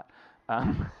laugh a lot.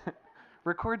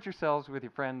 Record yourselves with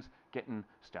your friends getting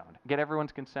stoned. Get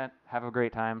everyone's consent, have a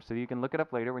great time, so that you can look it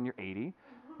up later when you're 80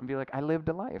 and be like, I lived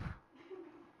a life.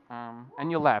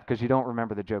 And you'll laugh because you don't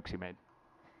remember the jokes you made.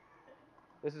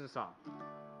 This is a song.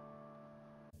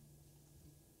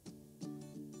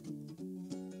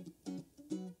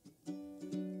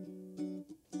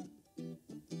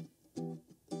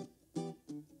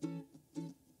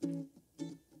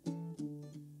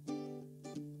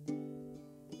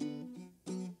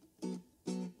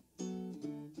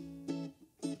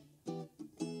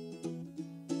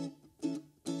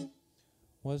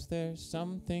 Was there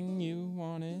something you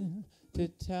wanted to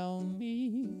tell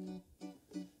me?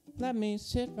 Let me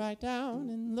sit right down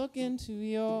and look into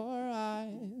your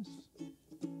eyes.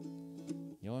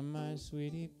 You're my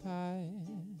sweetie pie,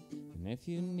 and if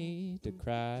you need to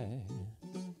cry,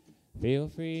 feel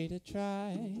free to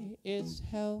try, it's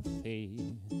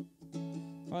healthy.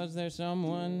 Was there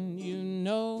someone you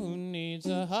know who needs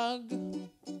a hug?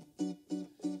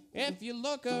 If you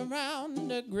look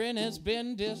around, a grin has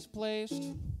been displaced.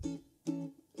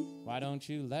 Why don't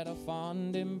you let a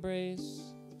fond embrace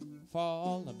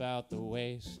fall about the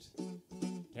waist?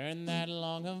 Turn that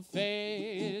long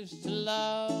face to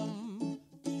love,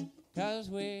 'cause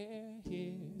we're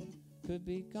here, could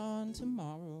be gone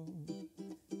tomorrow.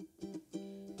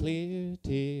 Clear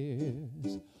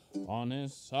tears,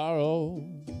 honest sorrow,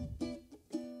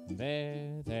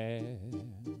 there, there.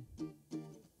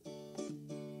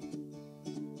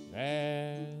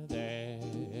 There, there,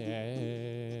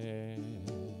 there,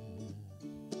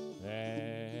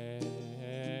 there.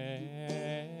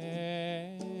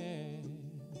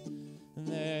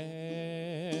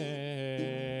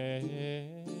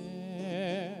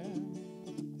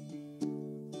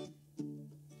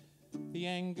 The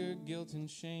anger, guilt, and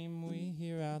shame we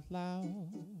hear out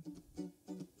loud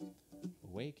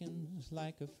awakens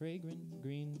like a fragrant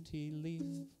green tea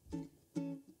leaf.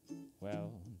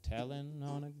 Well, telling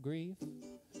on a grief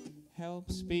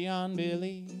helps beyond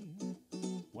belief.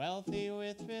 Wealthy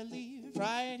with relief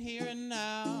right here and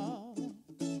now.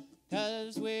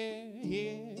 'Cause we're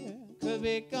here, could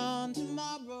be gone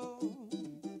tomorrow.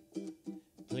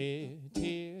 Clear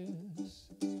tears,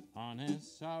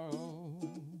 honest sorrow.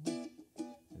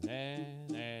 There,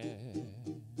 there,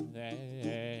 there,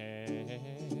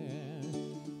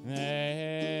 there.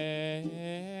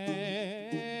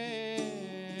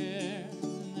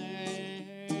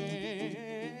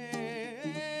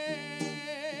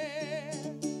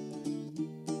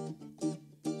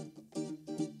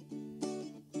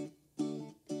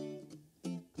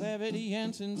 Clarity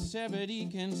and sincerity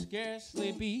can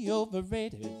scarcely be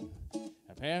overrated.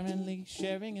 Apparently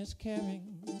sharing is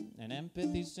caring, and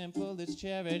empathy simple as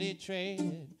charity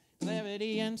traded.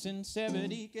 Clarity and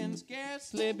sincerity can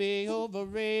scarcely be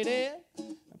overrated.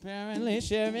 Apparently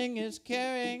sharing is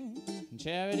caring, and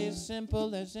charity is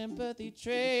simple as empathy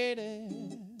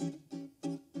traded.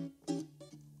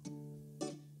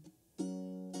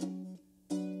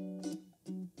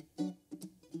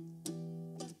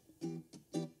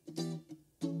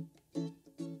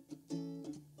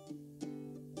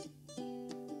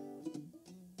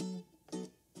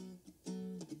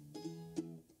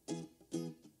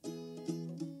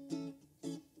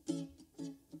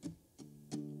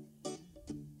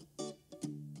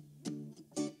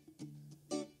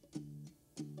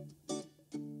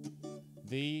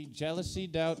 The jealousy,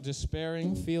 doubt,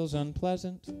 despairing feels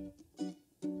unpleasant.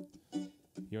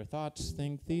 Your thoughts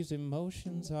think these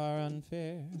emotions are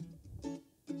unfair.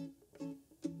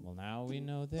 Well, now we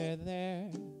know they're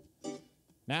there.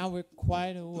 Now we're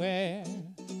quite aware.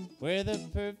 We're the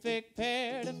perfect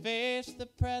pair to face the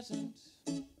present.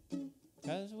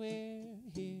 'Cause we're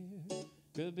here,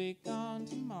 could be gone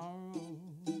tomorrow.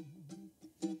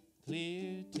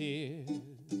 Clear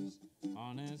tears,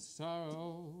 honest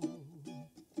sorrow.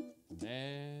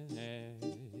 There, there,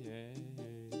 there, there,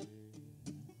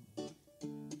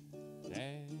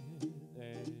 there.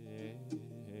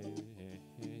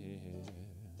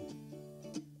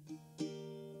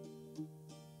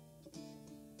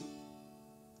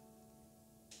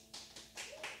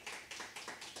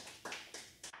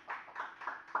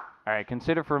 All right,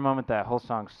 consider for a moment that whole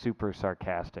song's super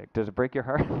sarcastic. Does it break your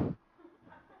heart?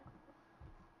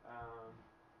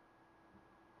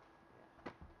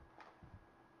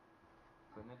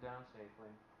 Putting it down safely.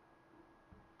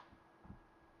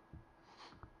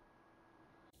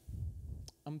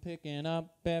 I'm picking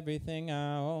up everything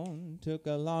I own. Took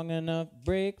a long enough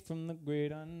break from the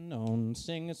great unknown.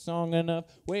 Sing a song enough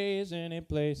ways any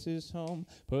place is home.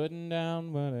 Putting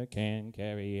down what I can't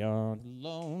carry on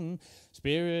alone.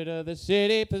 Spirit of the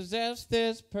city possessed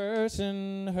this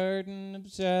person. Hurt and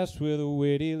obsessed with a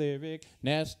witty lyric.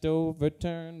 Nest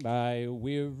overturned by a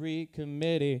weary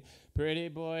committee. Pretty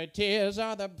boy tears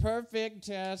are the perfect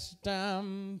test.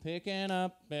 I'm picking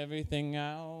up everything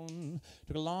I own.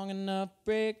 Took a long enough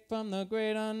break from the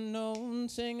great unknown.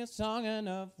 Sing a song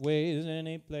enough ways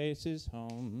any place is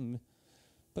home.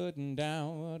 Putting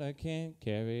down what I can't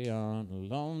carry on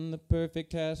alone. The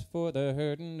perfect test for the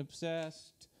hurt and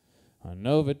obsessed. An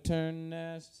overturned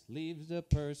nest leaves a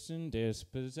person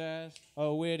dispossessed.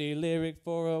 A witty lyric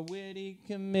for a witty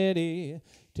committee.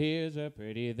 Tears are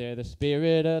pretty, they're the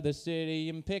spirit of the city.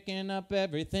 I'm picking up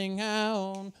everything I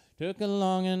own. Took a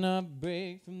long enough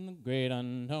break from the great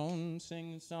unknown.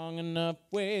 Sing a song enough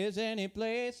ways, any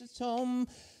place it's home.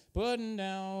 Putting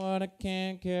down what I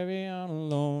can't carry on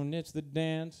alone. It's the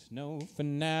dance, no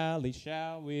finale.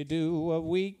 Shall we do what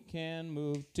we can?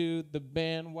 Move to the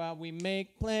band while we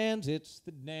make plans. It's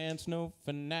the dance, no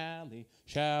finale.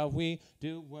 Shall we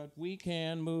do what we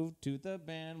can? Move to the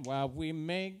band while we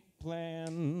make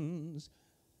plans.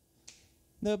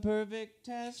 The perfect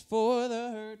test for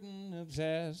the hurt and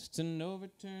obsessed. An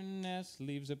overturned nest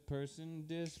leaves a person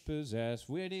dispossessed.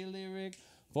 Witty lyric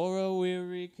for a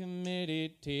weary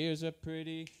committee. Tears are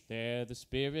pretty, they're the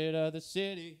spirit of the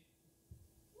city.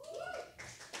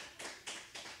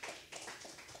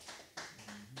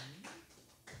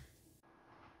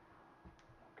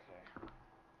 Okay.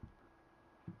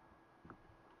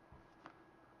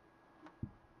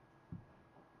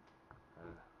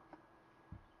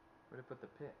 Where'd I put the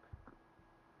pick?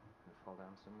 Did it fall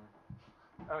down somewhere?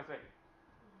 Oh, it's right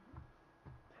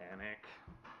here. Panic.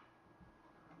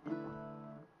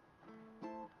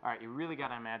 All right, you really got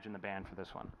to imagine the band for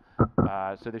this one.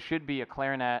 So there should be a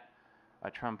clarinet,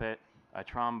 a trumpet, a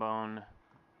trombone,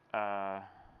 a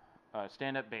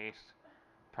stand-up bass,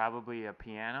 probably a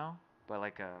piano, but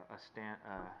like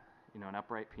an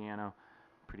upright piano,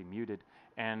 pretty muted.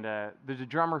 And there's a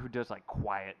drummer who does like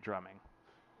quiet drumming,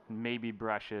 maybe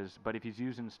brushes, but if he's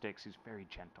using sticks, he's very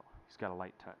gentle. He's got a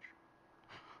light touch.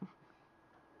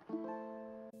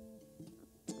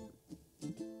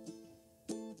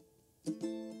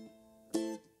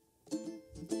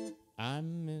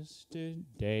 I'm Mr.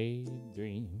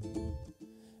 Daydream.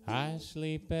 I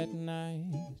sleep at night.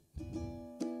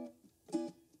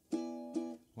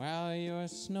 While you're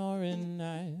snoring,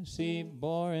 I see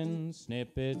boring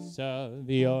snippets of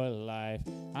your life.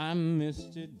 I'm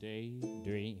Mr.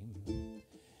 Daydream.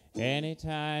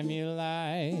 Anytime you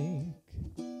like.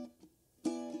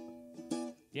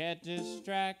 Get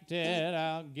distracted,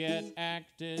 I'll get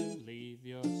active. Leave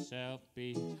yourself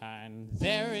behind.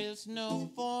 There is no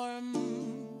form,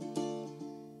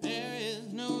 there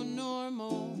is no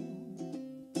normal.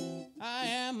 I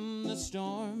am the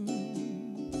storm,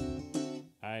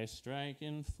 I strike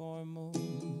informal.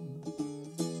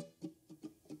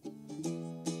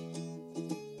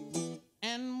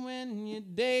 And when you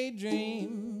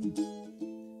daydream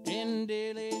in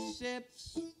daily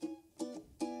sips,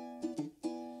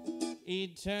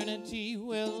 eternity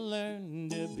will learn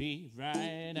to be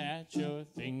right at your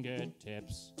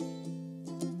fingertips.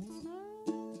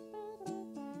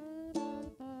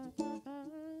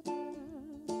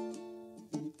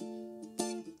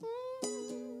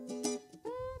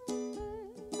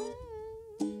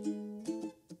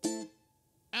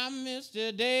 I'm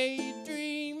Mr.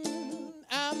 Daydream,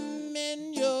 I'm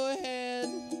in your head.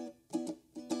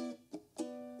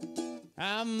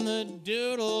 I'm the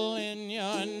doodle in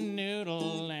your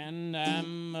noodle, and I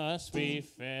must be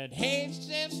fed. Hey,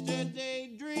 sister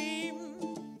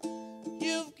Daydream,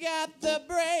 you've got the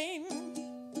brain.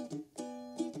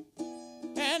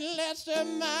 And lesser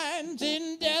minds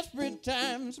in desperate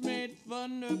times made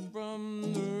thunder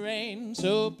from the rain.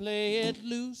 So play it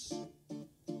loose,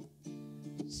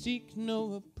 seek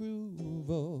no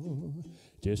approval,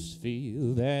 just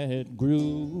feel that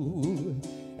groove.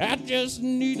 I just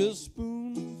need a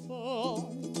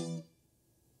spoonful.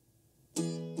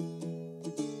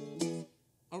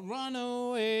 A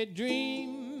runaway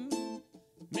dream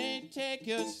may take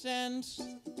your sense,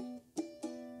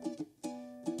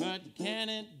 but can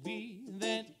it be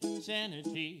that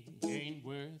sanity ain't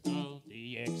worth all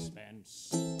the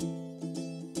expense?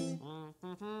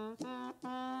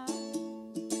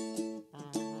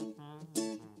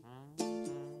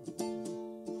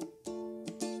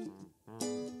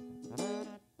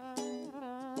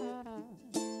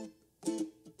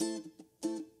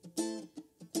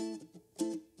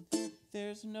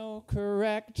 There's no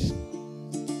correct,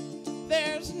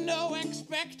 there's no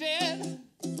expected.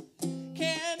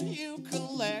 Can you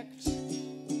collect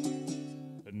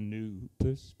a new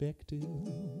perspective?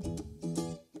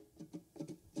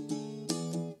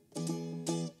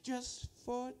 Just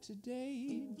for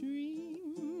today,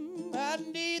 dream. I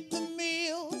need the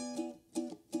meal,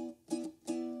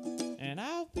 and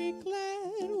I'll be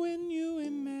glad when you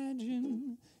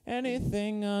imagine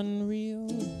anything unreal.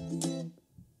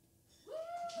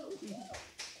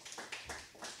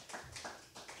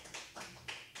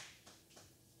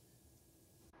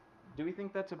 Do we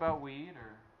think that's about weed,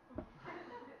 or?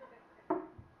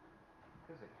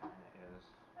 Because it kind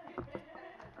of is.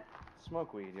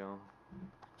 Smoke weed, y'all.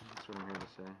 That's what I'm here to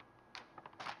say.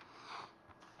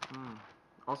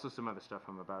 Also some other stuff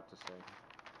I'm about to say.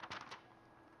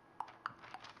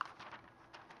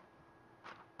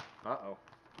 Uh-oh.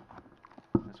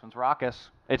 This one's raucous.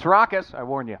 It's raucous, I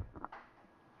warn you.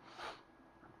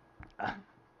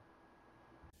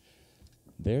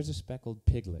 There's a speckled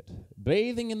piglet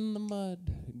bathing in the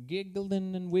mud,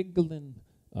 giggling and wiggling.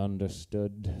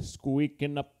 Understood,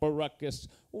 squeaking up a ruckus,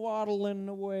 waddling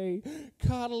away,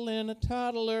 coddling a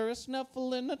toddler, a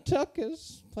snuffling a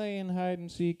tuckus, playing hide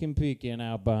and seek and peeking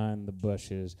out behind the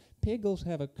bushes. Piggles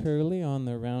have a curly on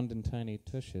their round and tiny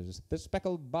tushes. The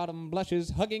speckled bottom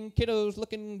blushes, hugging kiddos,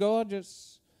 looking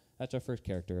gorgeous. That's our first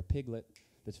character, a piglet.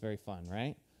 That's very fun,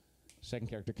 right? Second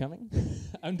character coming.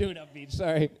 I'm doing upbeat,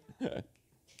 sorry.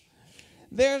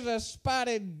 There's a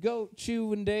spotted goat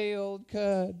chewing day old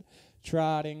cud,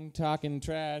 trotting, talking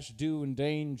trash, doing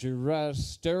dangerous,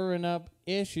 stirring up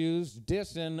issues,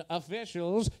 dissing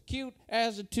officials, cute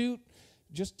as a toot,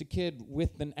 just a kid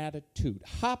with an attitude,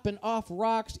 hopping off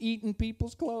rocks, eating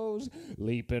people's clothes,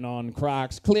 leaping on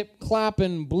crocs,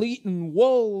 clip-clopping, bleating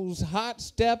woes, hot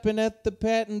stepping at the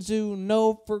petting zoo,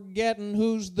 no forgetting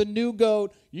who's the new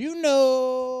goat, you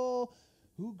know.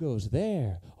 Who goes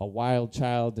there? A wild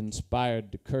child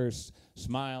inspired to curse,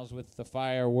 smiles with the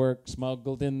firework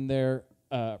smuggled in their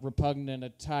repugnant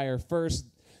attire. First,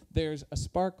 there's a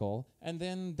sparkle, and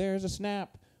then there's a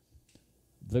snap.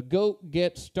 The goat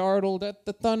gets startled at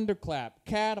the thunderclap,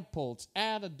 catapults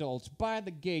at adults by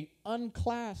the gate,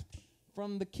 unclasped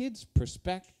from the kid's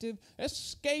perspective.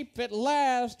 Escape at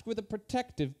last with a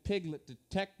protective piglet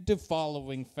detective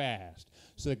following fast.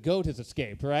 So the goat has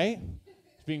escaped, right?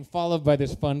 It's being followed by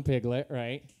this fun piglet,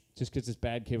 right? Just because this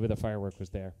bad kid with a firework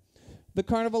was there. The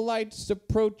carnival lights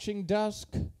approaching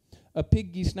dusk. A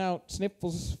piggy snout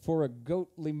sniffles for a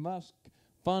goatly musk.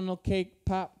 Funnel cake,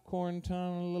 popcorn,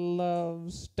 tunnel of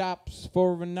love. Stops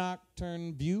for a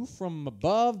nocturne view from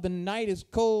above. The night is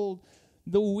cold.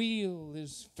 The wheel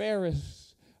is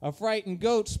Ferris. A frightened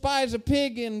goat spies a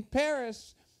pig in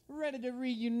Paris. Ready to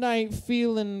reunite,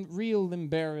 feeling real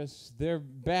embarrassed. They're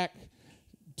back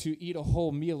to eat a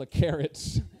whole meal of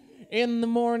carrots. In the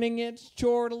morning it's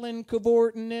chortling,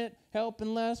 cavorting it,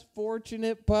 helping less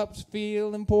fortunate pups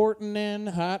feel important and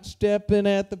hot stepping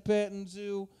at the petting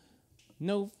zoo.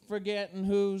 No forgetting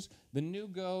who's the new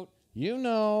goat, you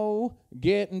know,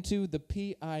 getting to the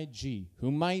PIG, who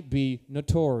might be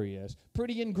notorious.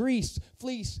 Pretty in Greece,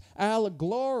 fleece,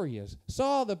 alleglorious.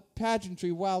 Saw the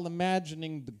pageantry while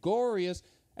imagining the goriest.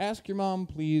 Ask your mom,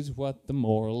 please, what the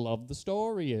moral of the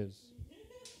story is.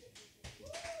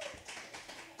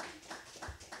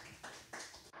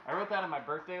 I wrote that on my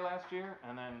birthday last year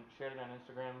and then shared it on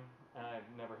Instagram, and I've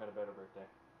never had a better birthday.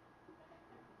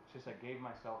 It's just I gave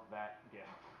myself that gift.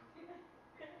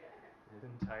 An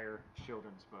entire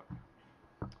children's book.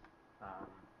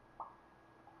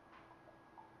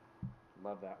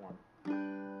 Love that one.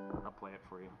 I'll play it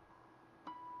for you.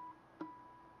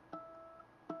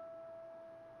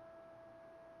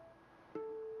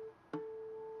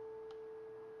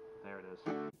 There it is.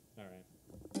 All right.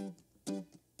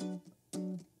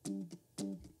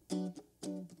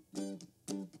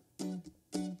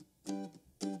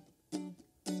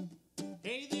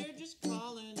 Hey there, just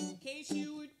calling in case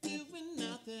you were doing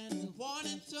nothing and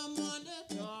wanted someone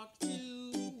to talk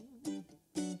to.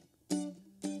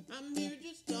 I'm here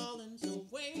just calling, so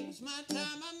waste my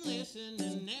time, I'm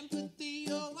listening. Empathy,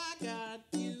 oh, I got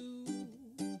you.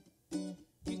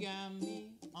 You got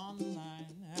me on the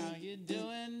line. How you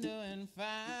doing? Doing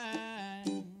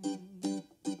fine.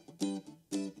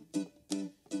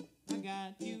 I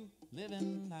got you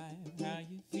living life. How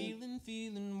you feeling?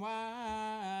 Feeling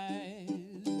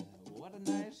wise. What a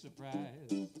nice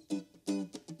surprise.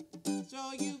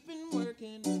 So you've been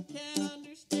working, can't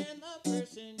understand the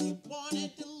person you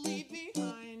wanted to leave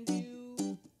behind you.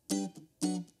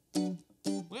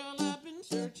 Well, I've been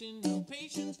searching, no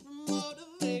patience for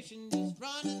motivation, just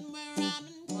running where I'm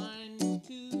inclined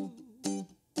to.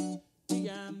 You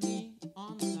got me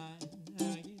on the line.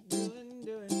 How you doing?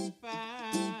 Doing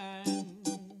fine.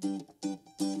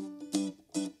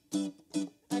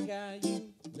 I got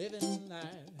you living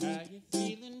life. How you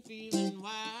feeling? Feeling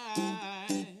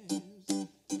wise.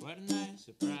 What a nice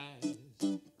surprise.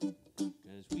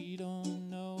 'Cause we don't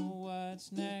know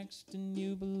what's next, and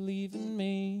you believe in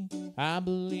me. I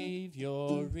believe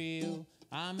you're real.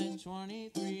 I'm at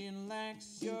 23 in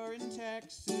Lex, you're in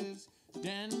Texas.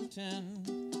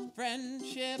 Denton,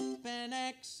 friendship and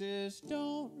exes,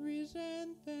 don't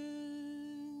resent them.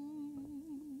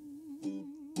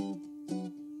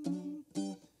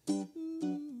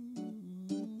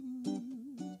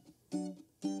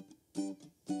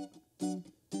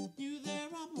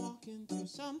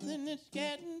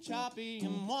 getting choppy.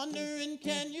 I'm wondering,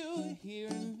 can you hear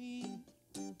me?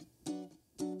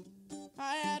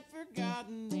 I had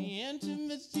forgotten the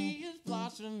intimacy is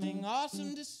blossoming.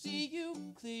 Awesome to see you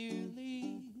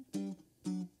clearly.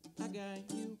 I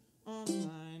got you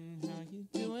online. How you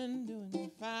doing?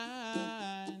 Doing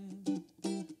fine.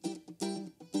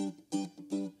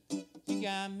 You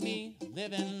got me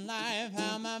living life.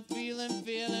 How am I feeling?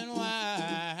 Feeling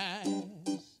wise.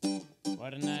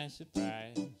 What a nice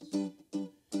surprise.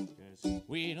 'Cause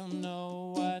we don't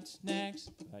know what's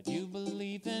next, but you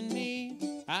believe in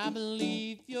me. I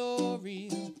believe you're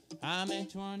real. I'm at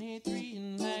 23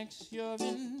 in Lex. You're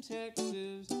in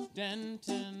Texas,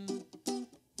 Denton.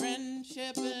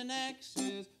 Friendship and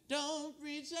exes, don't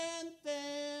resent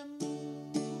them.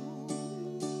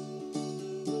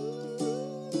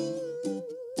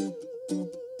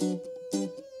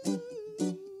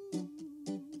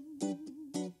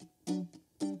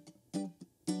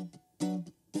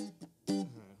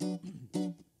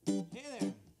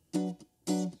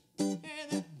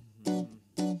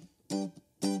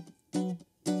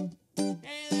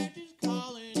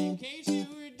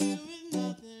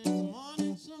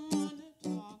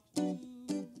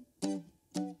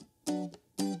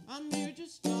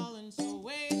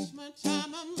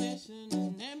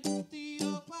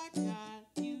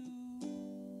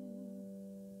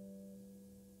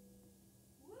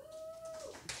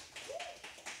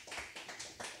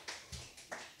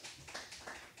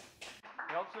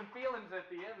 Some feelings at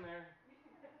the end there.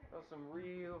 Felt some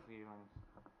real feelings.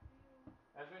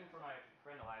 I was waiting for my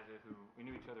friend Eliza, who we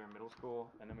knew each other in middle school,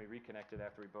 and then we reconnected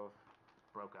after we both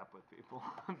broke up with people,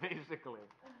 basically.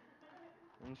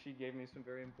 And she gave me some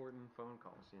very important phone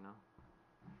calls, you know.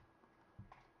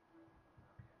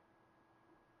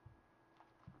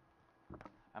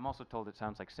 I'm also told it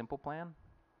sounds like Simple Plan.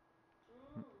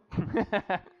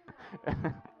 At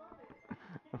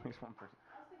least one person.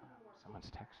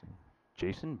 Someone's texting.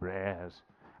 Jason Braz.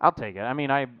 I'll take it. I mean,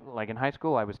 like in high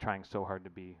school, I was trying so hard to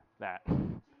be that.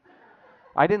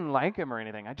 I didn't like him or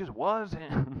anything. I just was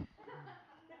him.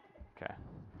 Okay.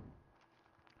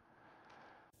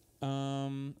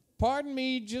 Pardon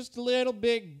me, just a little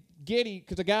bit giddy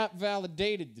because I got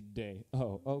validated today.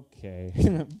 Oh, okay.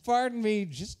 Pardon me,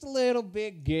 just a little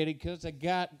bit giddy because I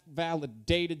got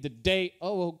validated today.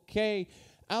 Oh, okay.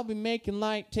 I'll be making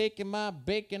light, taking my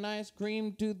bacon ice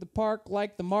cream to the park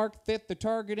like the Mark that they're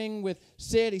targeting with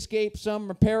Cityscape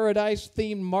Summer Paradise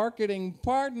themed marketing.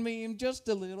 Pardon me, I'm just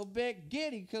a little bit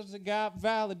giddy because I got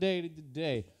validated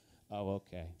today. Oh,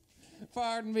 okay.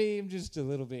 Pardon me, I'm just a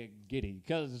little bit giddy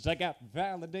because I got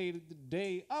validated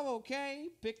today. Oh, okay.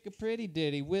 Pick a pretty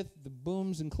ditty with the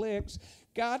booms and clicks.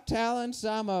 Got talents,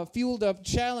 I'm a fueled up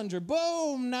challenger.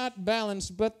 Boom, not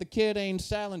balanced, but the kid ain't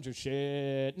Salinger.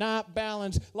 Shit, not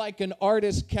balanced like an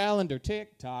artist calendar.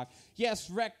 Tick-tock. Yes,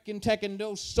 wreckin' tekken,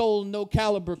 no soul, no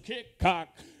caliber. Kick-cock.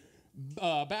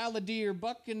 Balladeer,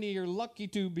 Buccaneer, lucky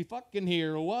to be fucking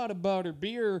here. What about her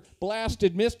beer?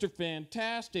 Blasted Mr.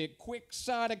 Fantastic,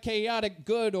 quixotic, chaotic,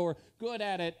 good or good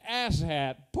at it,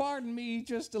 asshat. Pardon me,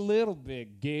 just a little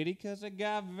bit giddy, because I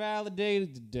got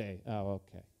validated today. Oh,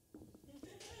 okay.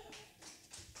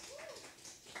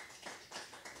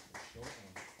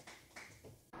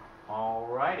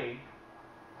 Alrighty.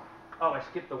 Oh, I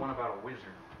skipped the one about a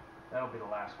wizard. That'll be the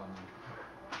last one.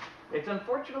 It's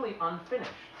unfortunately unfinished.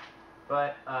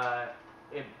 But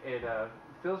it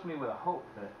fills me with a hope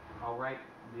that I'll write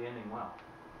the ending well.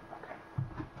 Okay.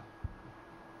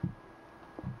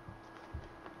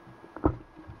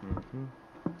 Mm-hmm.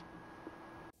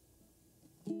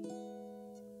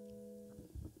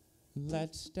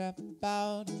 Let's step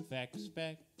out of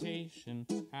expectation.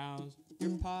 How's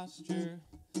your posture?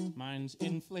 Mine's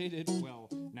inflated, well,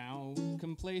 now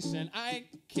complacent. I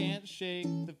can't shake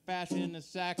the fashion of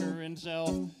saccharine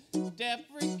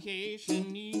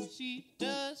self-deprecation. Easy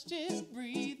dust it,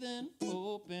 breathing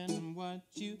open. What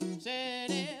you said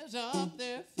is up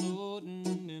there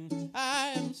floating, and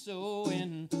I am so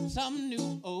in some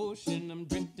new ocean. I'm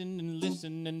drifting and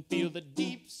listen and feel the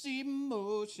deep sea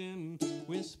motion.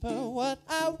 Whisper what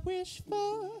I wish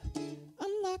for,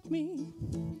 unlock me.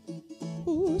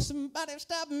 Ooh, somebody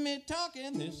stop me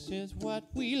talking. This is what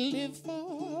we live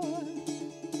for.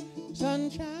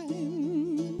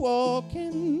 Sunshine,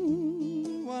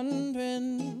 walking,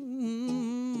 wondering.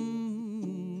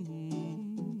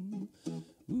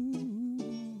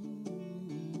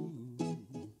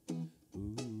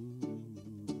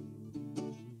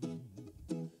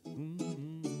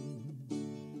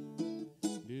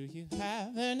 Do you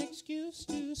have an excuse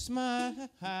to smile,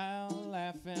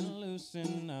 laugh and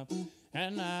loosen up,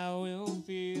 and I will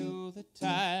feel the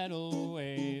tidal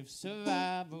wave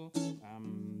survival.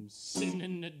 I'm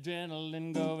sending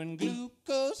adrenaline, going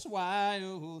glucose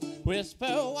wild. Whisper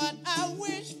what I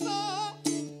wish for,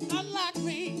 unlike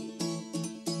me.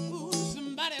 Ooh,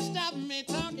 somebody stop me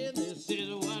talking, this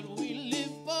is what we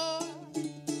live for.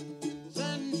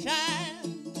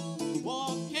 Sunshine,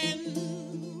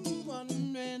 walking,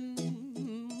 wondering.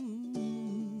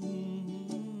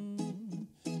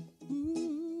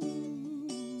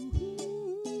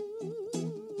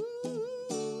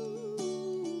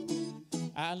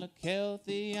 I look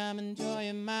healthy, I'm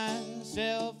enjoying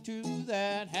myself. True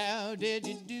that, how did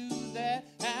you do that?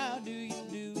 How do you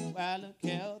do? I look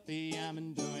healthy, I'm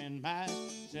enjoying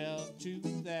myself. True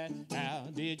that, how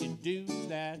did you do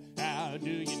that? How do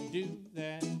you do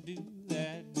that? Do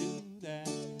that, do that.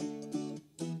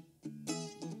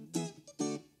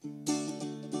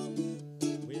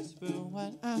 Whisper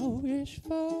what I wish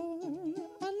for,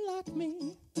 unlock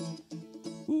me.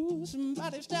 Ooh,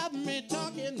 somebody stop me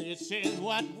talking, this is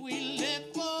what we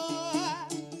live for.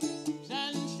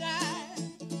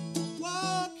 Sunshine,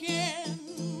 walking,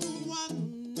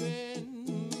 wondering.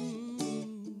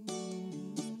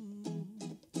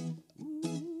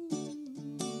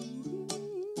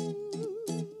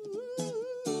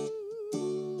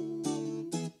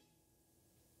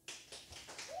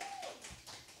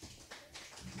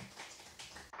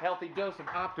 Healthy dose of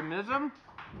optimism.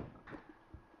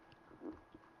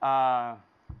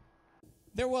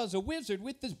 There was a wizard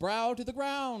with his brow to the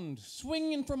ground.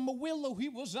 Swinging from a willow, he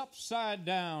was upside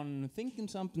down. Thinking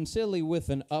something silly with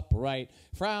an upright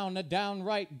frown. A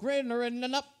downright grinner in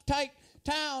an uptight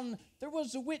town. There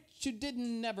was a witch who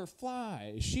didn't never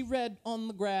fly. She read on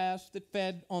the grass that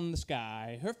fed on the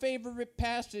sky. Her favorite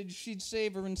passage she'd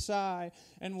savor and sigh.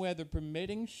 And weather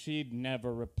permitting, she'd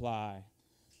never reply.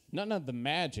 None of the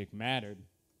magic mattered.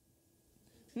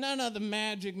 None of the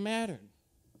magic mattered.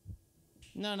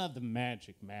 None of the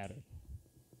magic mattered.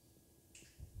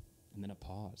 And then a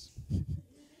pause.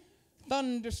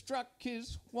 Thunder struck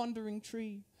his wandering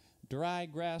tree. Dry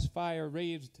grass fire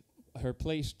raised her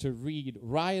place to read.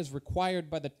 Rye is required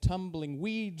by the tumbling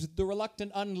weeds. The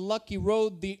reluctant unlucky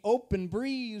rode the open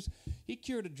breeze. He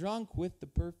cured a drunk with the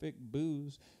perfect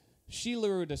booze. She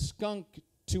lured a skunk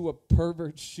to a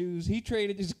pervert's shoes. He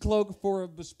traded his cloak for a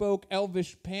bespoke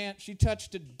elvish pant. She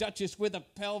touched a duchess with a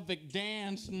pelvic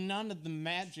dance. None of the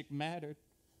magic mattered.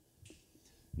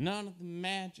 None of the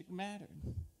magic mattered.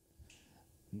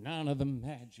 None of the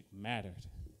magic mattered.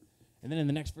 And then in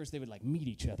the next verse they would like meet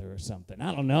each other or something.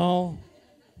 I don't know.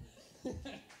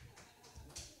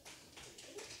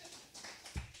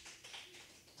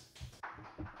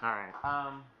 All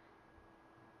right.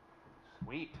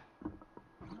 Sweet.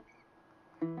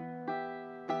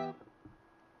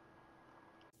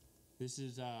 This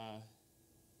is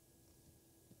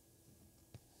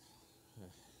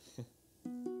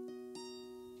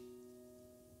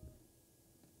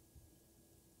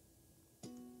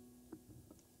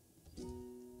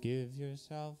give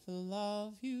yourself the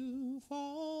love you've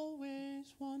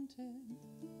always wanted.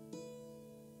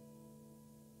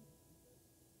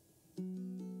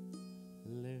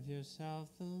 Live yourself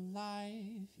the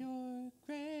life you're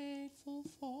grateful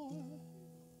for.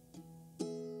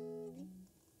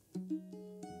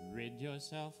 Rid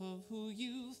yourself of who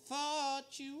you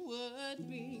thought you would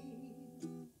be.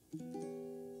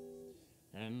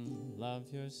 And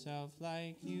love yourself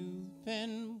like you've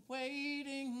been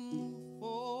waiting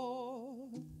for.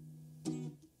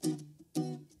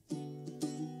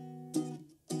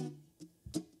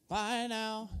 By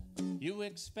now, you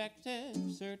expected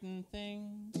certain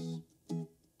things.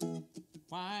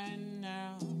 Why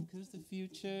now? 'Cause the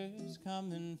future's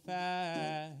coming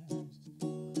fast.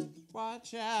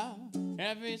 Watch out,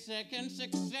 every second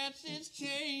success is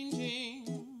changing.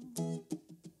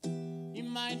 You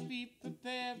might be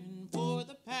preparing for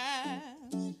the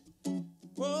past.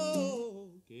 Whoa,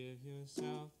 give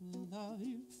yourself the love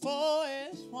you've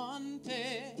always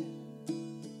wanted.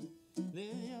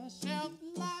 Live yourself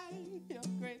the life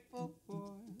you're grateful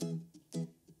for.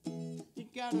 You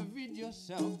gotta rid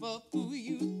yourself of who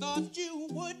you thought you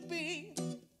would be,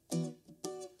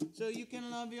 so you can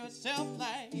love yourself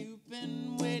like you've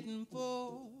been waiting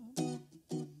for.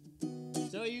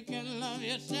 So you can love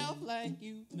yourself like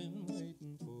you've been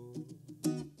waiting for.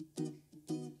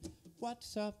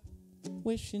 What's up?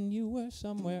 Wishing you were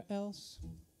somewhere else.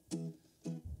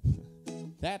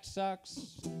 That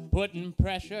sucks. Putting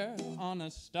pressure on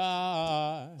a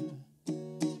star.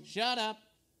 Shut up.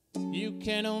 You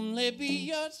can only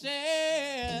be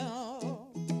yourself.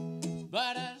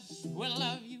 But us will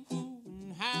love you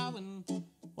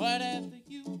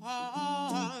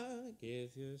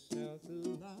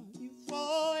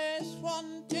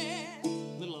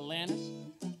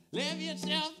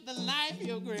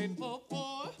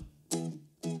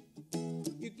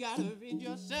gotta rid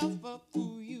yourself of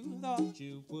who you thought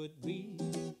you would be,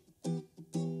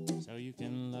 so you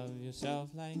can love yourself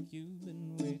like you've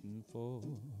been waiting for.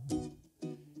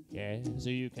 Yeah, so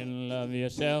you can love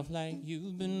yourself like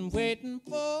you've been waiting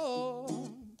for.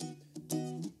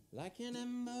 Like an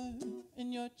ember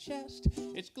in your chest,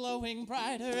 it's glowing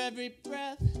brighter every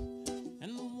breath,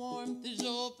 and the warmth is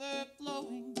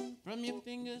overflowing from your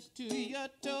fingers to your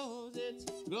toes. It's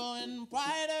glowing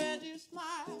brighter as you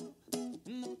smile,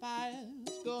 and the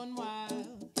fire's going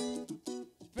wild,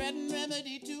 spreading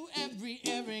remedy to every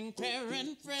erring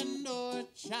parent, friend, or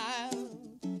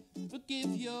child.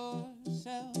 Forgive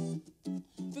yourself,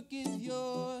 forgive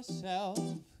yourself,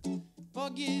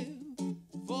 forgive,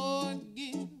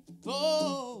 forgive,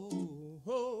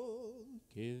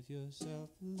 give yourself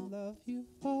the love you've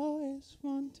always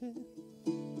wanted.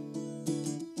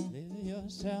 Live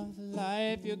yourself a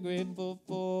life you're grateful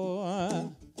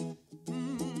for.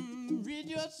 Rid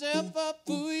yourself of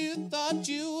who you thought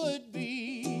you would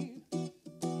be,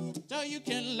 so you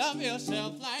can love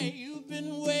yourself like you've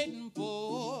been waiting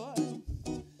for.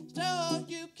 So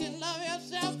you can love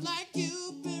yourself like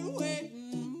you've been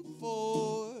waiting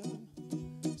for.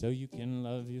 So you can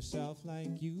love yourself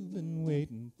like you've been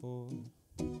waiting for.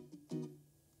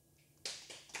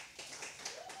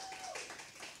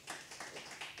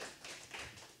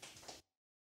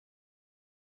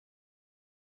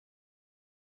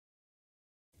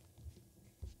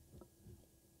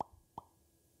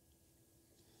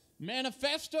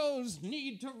 Manifestos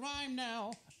need to rhyme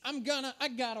now. I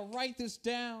gotta write this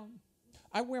down.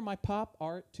 I wear my pop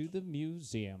art to the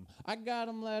museum. I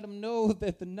gotta let them know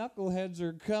that the knuckleheads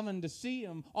are coming to see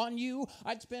them. On you,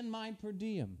 I'd spend mine per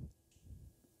diem.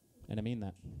 And I mean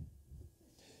that.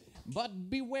 But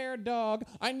beware, dog,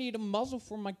 I need a muzzle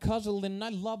for my cousin, and I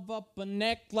love up a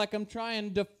neck like I'm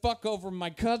trying to fuck over my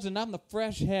cousin. I'm the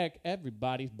fresh heck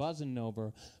everybody's buzzing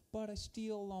over. But I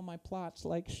steal all my plots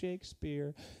like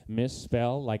Shakespeare.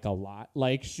 Misspell like a lot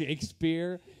like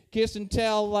Shakespeare. Kiss and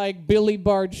tell like Billy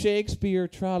Bard Shakespeare.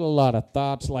 Trot a lot of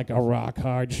thoughts like a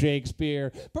rock-hard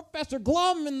Shakespeare. Professor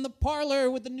Glum in the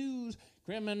parlor with the news.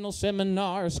 Criminal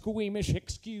seminar, squeamish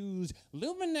excuse.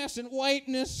 Luminescent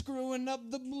whiteness screwing up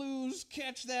the blues.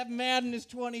 Catch that madness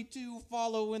 22,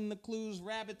 following the clues.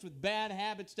 Rabbits with bad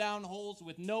habits down holes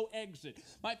with no exit.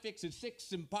 My fix is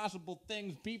 6 impossible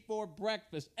things before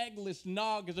breakfast. Eggless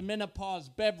nog is a menopause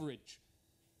beverage.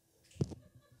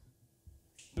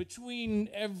 Between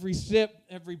every sip,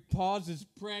 every pause is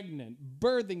pregnant.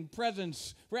 Birthing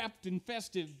presents wrapped in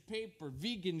festive paper.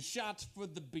 Vegan shots for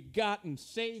the begotten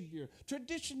savior.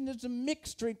 Tradition is a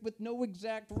mixed drink with no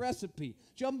exact recipe.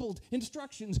 Jumbled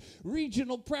instructions,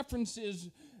 regional preferences,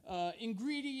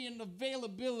 ingredient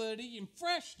availability, and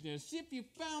freshness. If you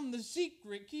found the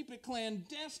secret, keep it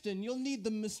clandestine. You'll need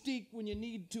the mystique when you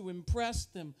need to impress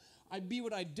them. I'd be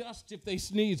what I dust if they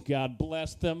sneeze, God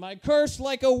bless them. I curse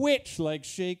like a witch, like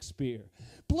Shakespeare.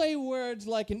 Play words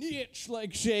like an itch,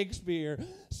 like Shakespeare.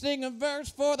 Sing a verse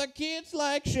for the kids,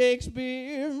 like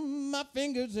Shakespeare. My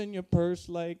fingers in your purse,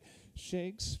 like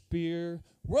Shakespeare.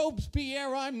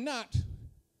 Robespierre, I'm not.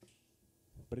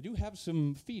 But I do have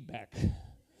some feedback.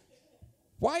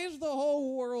 Why is the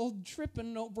whole world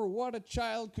tripping over what a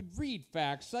child could read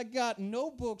facts? I got no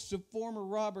books of former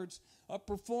Roberts, a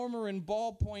performer in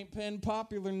ballpoint pen,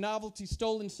 popular novelty,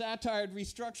 stolen satire,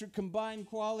 restructured, combined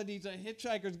qualities, a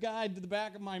hitchhiker's guide to the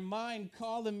back of my mind,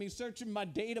 calling me, searching my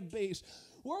database,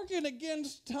 working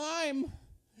against time.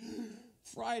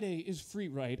 Friday is free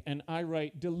write, and I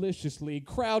write deliciously.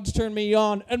 Crowds turn me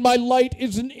on, and my light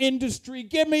is an industry.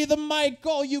 Give me the mic,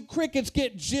 all you crickets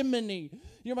get Jiminy.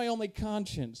 You're my only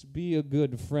conscience. Be a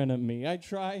good friend of me. I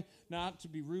try not to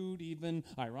be rude, even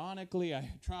ironically. I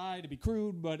try to be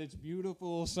crude, but it's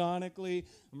beautiful sonically.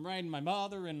 I'm writing my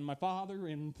mother and my father,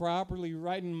 improperly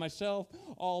writing myself,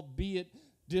 albeit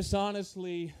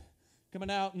dishonestly,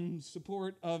 coming out in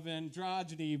support of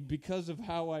androgyny because of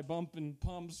how I bump and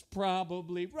pumps,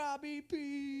 probably Robbie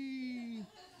P.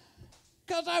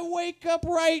 'Cause I wake up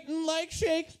writing like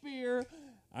Shakespeare.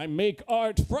 I make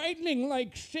art frightening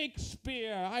like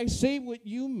Shakespeare. I say what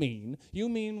you mean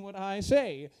what I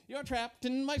say. You're trapped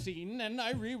in my scene, and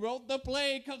I rewrote the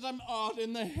play 'cause I'm odd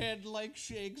in the head like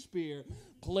Shakespeare.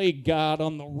 Play God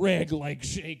on the reg like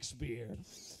Shakespeare.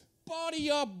 Body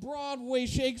up Broadway,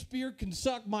 Shakespeare can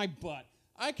suck my butt.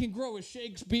 I can grow a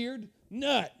Shakespeared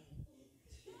nut.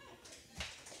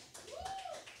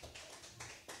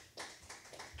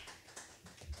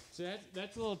 So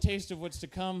that's a little taste of what's to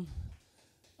come.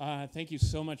 Thank you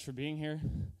so much for being here.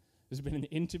 This has been an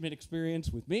intimate experience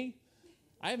with me.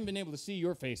 I haven't been able to see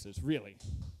your faces, really.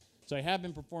 So I have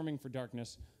been performing for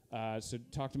Darkness. So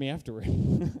talk to me afterward.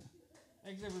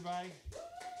 Thanks, everybody.